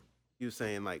we at? You were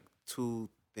saying like two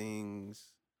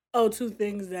things. Oh, two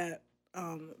things that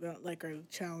like are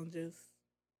challenges.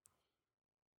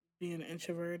 Being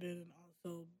introverted and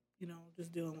also, you know,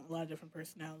 just dealing with a lot of different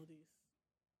personalities.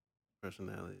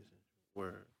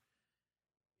 Word.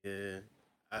 Yeah.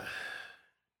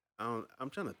 I'm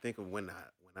trying to think of when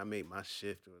I made my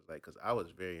shift. It was like, because I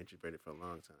was very introverted for a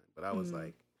long time, but I was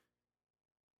like,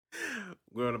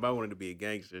 growing up, I wanted to be a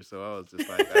gangster, so I was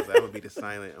like, I'm gonna be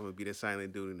the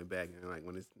silent dude in the back, and like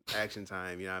when it's action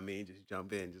time, you know what I mean, just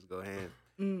jump in, just go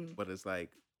ham. But it's like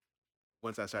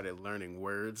once I started learning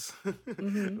words,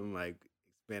 I'm like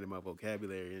expanding my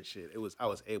vocabulary and shit. I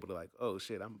was able to like, oh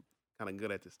shit, I'm kind of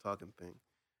good at this talking thing.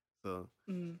 So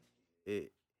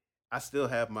I still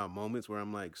have my moments where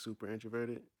I'm like super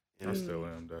introverted. I still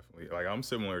am, definitely. Like I'm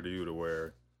similar to you to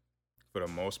where for the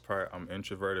most part I'm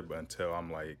introverted, but until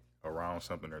I'm like around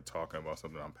something or talking about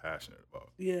something I'm passionate about.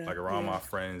 Yeah. Like around my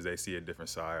friends, they see a different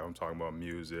side. I'm talking about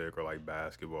music or like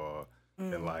basketball.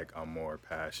 And like I'm more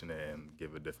passionate and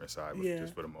give a different side. But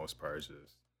just for the most part, it's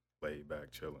just laid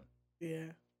back, chilling.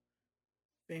 Yeah.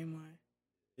 Same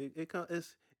way.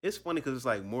 It's funny because it's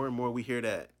like more and more we hear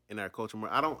that in our culture.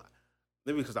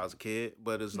 Maybe because I was a kid,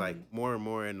 but it's like more and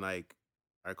more in like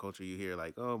our culture you hear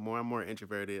like, oh, more and more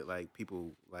introverted, like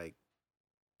people like,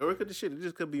 or it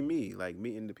just could be me, like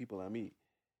meeting the people I meet.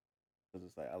 Because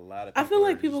it's like a lot of people. I feel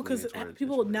like people, because because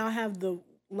people now have the,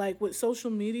 like with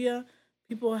social media,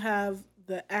 people have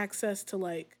the access to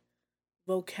like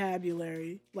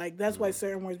vocabulary. Like that's why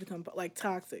certain words become like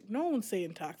toxic. No one's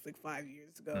saying toxic 5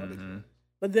 years ago.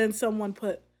 But then someone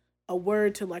put a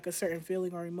word to like a certain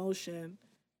feeling or emotion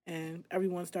and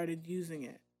everyone started using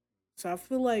it. So I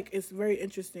feel like it's very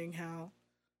interesting how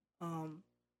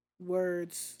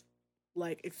words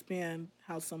like expand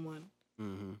how someone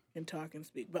can talk and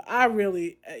speak. But I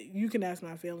really, you can ask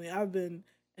my family, I've been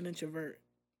an introvert.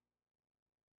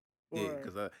 Yeah,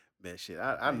 because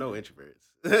I know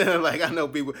introverts. Like I know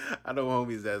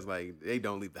homies that's like they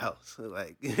don't leave the house.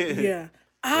 Like yeah,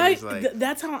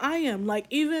 that's how I am. Like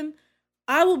even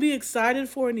I will be excited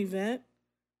for an event,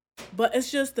 but it's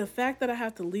just the fact that I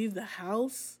have to leave the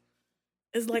house.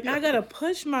 It's like I gotta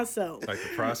push myself. Like the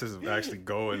process of actually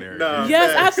going there.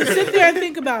 Yes, I have to sit there and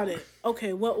think about it.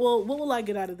 Okay, what will I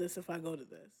get out of this if I go to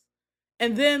this?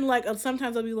 And then like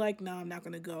sometimes I'll be like, no, I'm not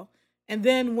gonna go. And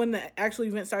then when the actual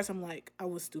event starts, I'm like, I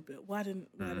was stupid. Why didn't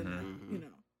I, you know?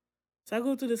 So I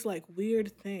go through this like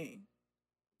weird thing.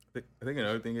 I think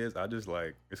another thing is I just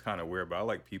like, it's kind of weird, but I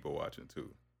like people watching too.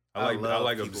 I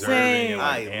like observing and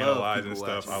like analyzing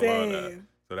stuff. I love that.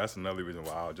 So that's another reason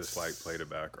why I'll just like play the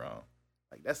background.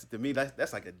 Like that's to me,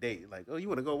 that's like a date. Like, oh, you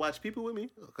want to go watch people with me?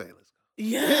 Okay, let's go.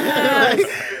 Yeah.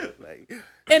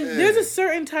 And there's a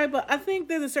certain type of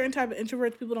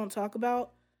introverts people don't talk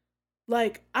about.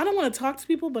 Like, I don't want to talk to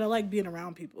people, but I like being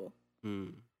around people.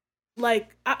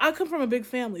 Like, I come from a big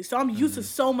family, so I'm used to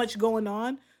so much going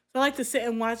on. So I like to sit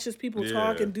and watch just people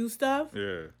talk Yeah. and do stuff.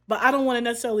 Yeah. But I don't want to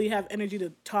necessarily have energy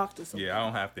to talk to someone. Yeah, I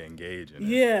don't have to engage in it.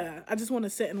 Yeah, I just want to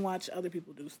sit and watch other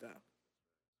people do stuff.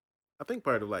 I think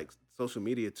part of like social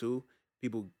media too,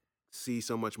 people see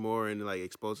so much more and like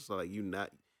exposed to like you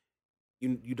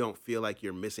don't feel like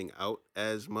you're missing out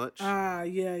as much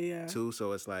Yeah. too.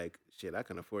 So it's like shit, I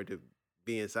can afford to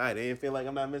be inside. I didn't feel like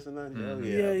I'm not missing nothing. Oh Mhm.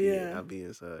 yeah, Yeah. I'll be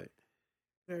inside.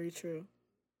 Very true.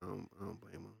 I don't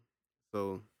blame them.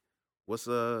 So what's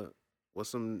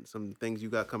some things you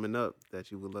got coming up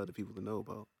that you would love the people to know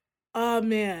about? Oh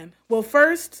man. Well,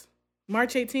 first,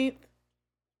 March 18th.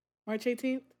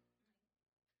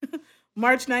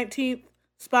 March 19th,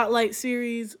 Spotlight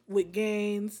series with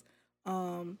Gaines,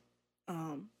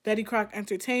 Betty Croc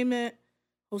Entertainment,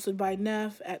 hosted by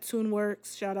Neff at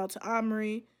Toonworks. Shout out to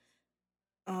Omri.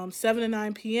 7 to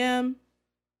 9 p.m.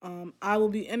 I will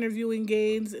be interviewing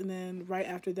Gaines, and then right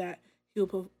after that,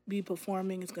 he'll be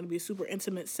performing. It's going to be a super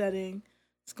intimate setting.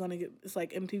 It's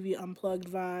like MTV Unplugged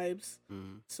vibes.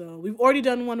 Mm-hmm. So we've already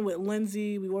done one with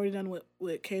Lindsay. We've already done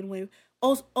with Kane Wave.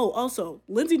 Also,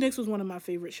 Lindsay Nix was one of my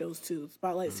favorite shows too.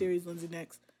 Spotlight series, Lindsay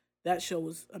Nix. That show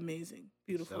was amazing,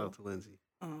 beautiful. Shout out to Lindsay.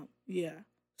 Yeah.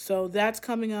 So that's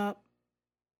coming up.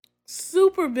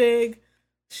 Super big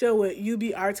show with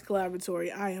UB Arts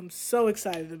Collaboratory. I am so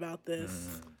excited about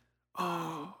this.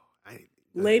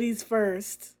 Ladies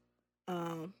First.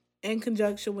 In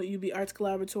conjunction with UB Arts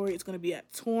Collaboratory, it's going to be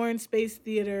at Torn Space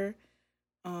Theater,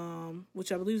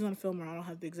 which I believe is on Fillmore. I don't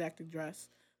have the exact address.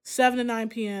 7 to 9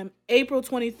 p.m. April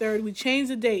 23rd. We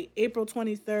changed the date. April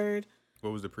 23rd.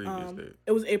 What was the previous date?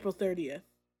 It was April 30th.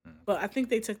 But I think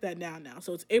they took that down now.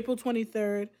 So it's April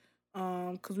 23rd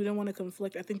because we didn't want to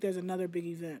conflict. I think there's another big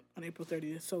event on April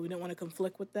 30th, so we didn't want to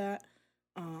conflict with that.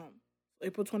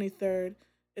 April 23rd,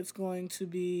 it's going to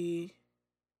be,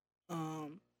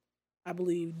 I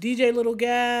believe, DJ Little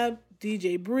Gab,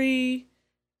 DJ Bree,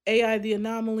 AI The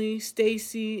Anomaly,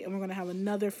 Stacy, and we're going to have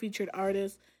another featured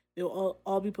artist. They'll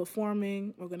all be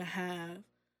performing. We're going to have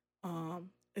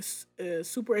a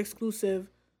super exclusive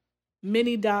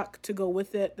mini doc to go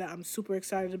with it that I'm super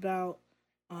excited about.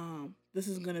 This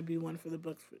is going to be one for the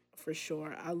books for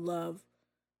sure. I'm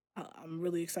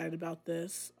really excited about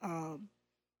this.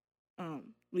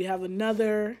 We have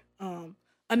another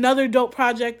dope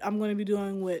project I'm going to be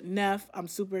doing with Neff. I'm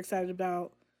super excited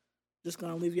about. Just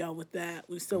going to leave y'all with that.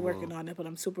 We're still working on it, but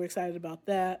I'm super excited about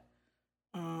that.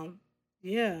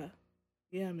 Yeah,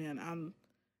 man.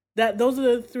 Those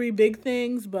are the three big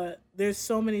things, but there's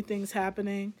so many things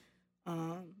happening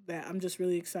that I'm just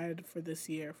really excited for this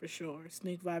year for sure.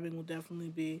 Sneak Vibing will definitely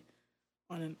be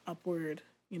on an upward,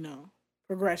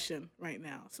 progression right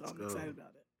now. So I'm excited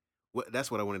about it.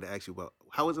 That's what I wanted to ask you about.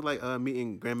 How was it like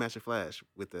meeting Grandmaster Flash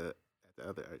at the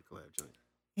other art collab joint?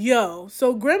 Yo,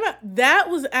 so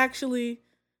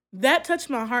that touched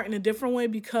my heart in a different way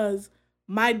because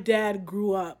my dad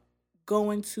grew up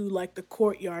going to like the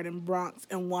Courtyard in Bronx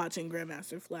and watching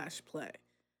Grandmaster Flash play.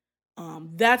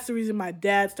 That's the reason my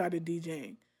dad started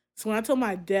DJing. So when I told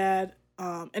my dad,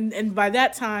 and by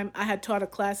that time I had taught a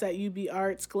class at UB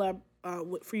Arts for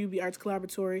UB Arts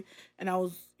Collaboratory, and I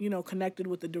was, connected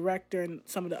with the director and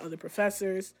some of the other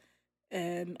professors,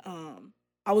 and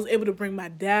I was able to bring my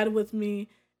dad with me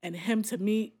and him to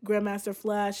meet Grandmaster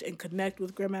Flash and connect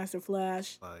with Grandmaster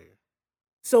Flash. Fire.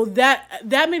 So that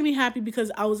made me happy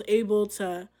because I was able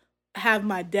to have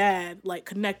my dad like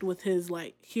connect with his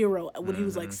like hero when he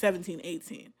was like 17,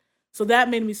 18. So that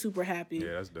made me super happy.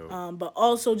 Yeah, that's dope. But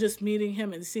also just meeting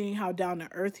him and seeing how down to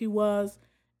earth he was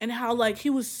and how like he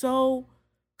was so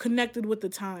connected with the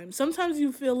time. Sometimes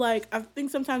you feel like, I think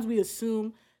sometimes we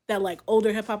assume that like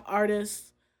older hip hop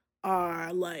artists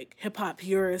are like hip hop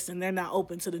purists and they're not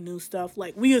open to the new stuff.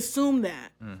 Like we assume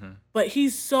that. Mm-hmm. But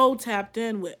he's so tapped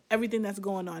in with everything that's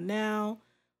going on now.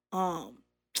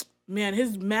 Man,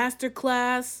 his master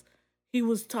class, he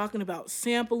was talking about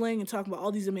sampling and talking about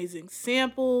all these amazing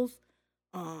samples.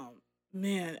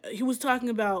 Man, he was talking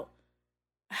about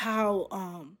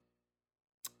how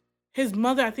his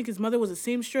mother, I think his mother was a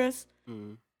seamstress.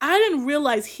 Mm-hmm. I didn't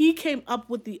realize he came up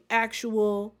with the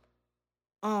actual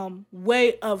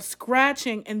way of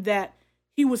scratching and that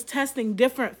he was testing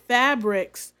different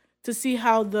fabrics to see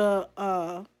how the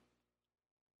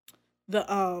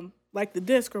like the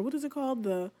disc, or what is it called?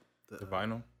 The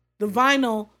vinyl? The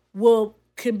vinyl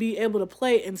can be able to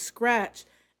play and scratch,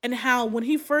 and how when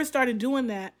he first started doing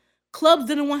that, clubs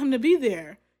didn't want him to be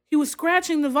there. He was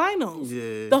scratching the vinyls.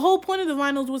 Yeah. The whole point of the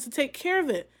vinyls was to take care of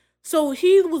it. So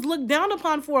he was looked down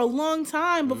upon for a long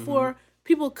time before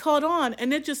people caught on,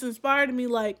 and it just inspired me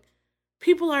like,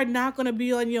 people are not going to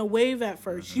be on your wave at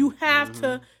first. You have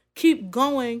to keep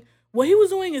going What he was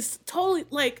doing is totally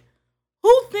like,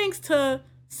 who thinks to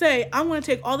say, I'm going to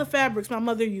take all the fabrics my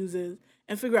mother uses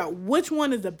and figure out which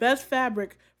one is the best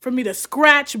fabric for me to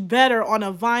scratch better on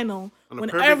a vinyl. On a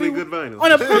perfectly good vinyl.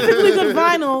 On a perfectly good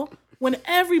vinyl when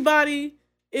everybody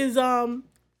is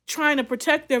trying to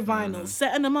protect their vinyls,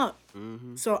 setting them up.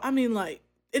 So, I mean, like,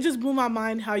 it just blew my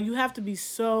mind how you have to be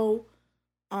so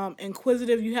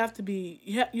inquisitive. You have to be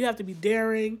you have to be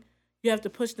daring. You have to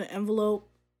push the envelope.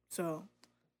 So,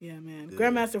 yeah, man. Yeah.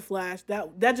 Grandmaster Flash,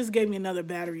 that just gave me another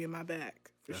battery in my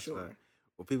back for That's sure. Right.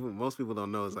 Well, most people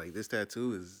don't know is like this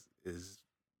tattoo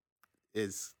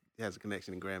has a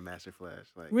connection to Grandmaster Flash.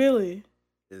 Like, really?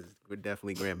 We're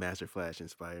definitely Grandmaster Flash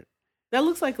inspired. That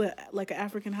looks like an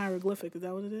African hieroglyphic. Is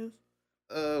that what it is?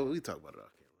 We talk about it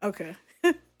off camera. Okay.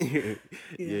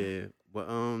 Yeah. But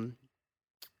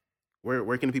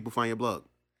where can people find your blog?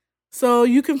 So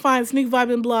you can find Sneak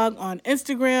Vibin blog on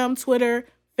Instagram, Twitter,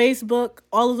 Facebook.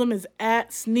 All of them is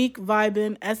at Sneak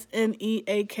Vibin,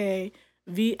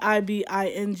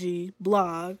 SNEAKVIBING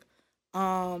blog.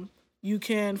 You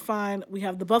can find, we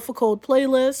have the Buffer Code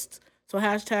playlist, so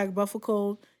hashtag Buffer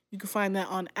Code. You can find that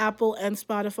on Apple and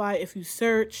Spotify if you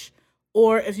search,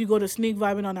 or if you go to Sneak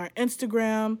Vibin on our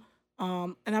Instagram,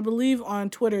 and I believe on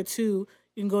Twitter too.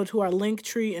 You can go to our link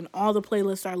tree, and all the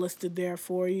playlists are listed there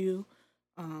for you.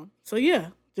 So yeah,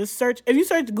 just search. If you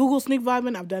search Google Sneak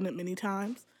Vibin, I've done it many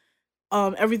times.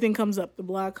 Everything comes up. The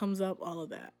blog comes up. All of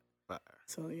that.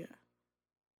 So yeah.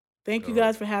 Thank you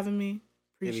guys for having me.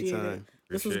 Appreciate it.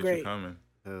 This was great. You coming.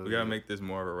 We gotta make this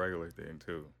more of a regular thing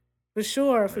too. For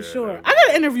sure. I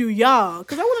gotta interview y'all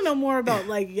because I want to know more about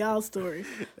like y'all story.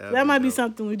 That might be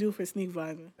something we do for Sneak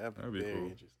Vibin. That'd be cool.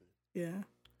 Interesting. Yeah.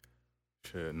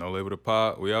 Shit, No Label the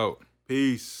Pod. We out.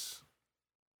 Peace.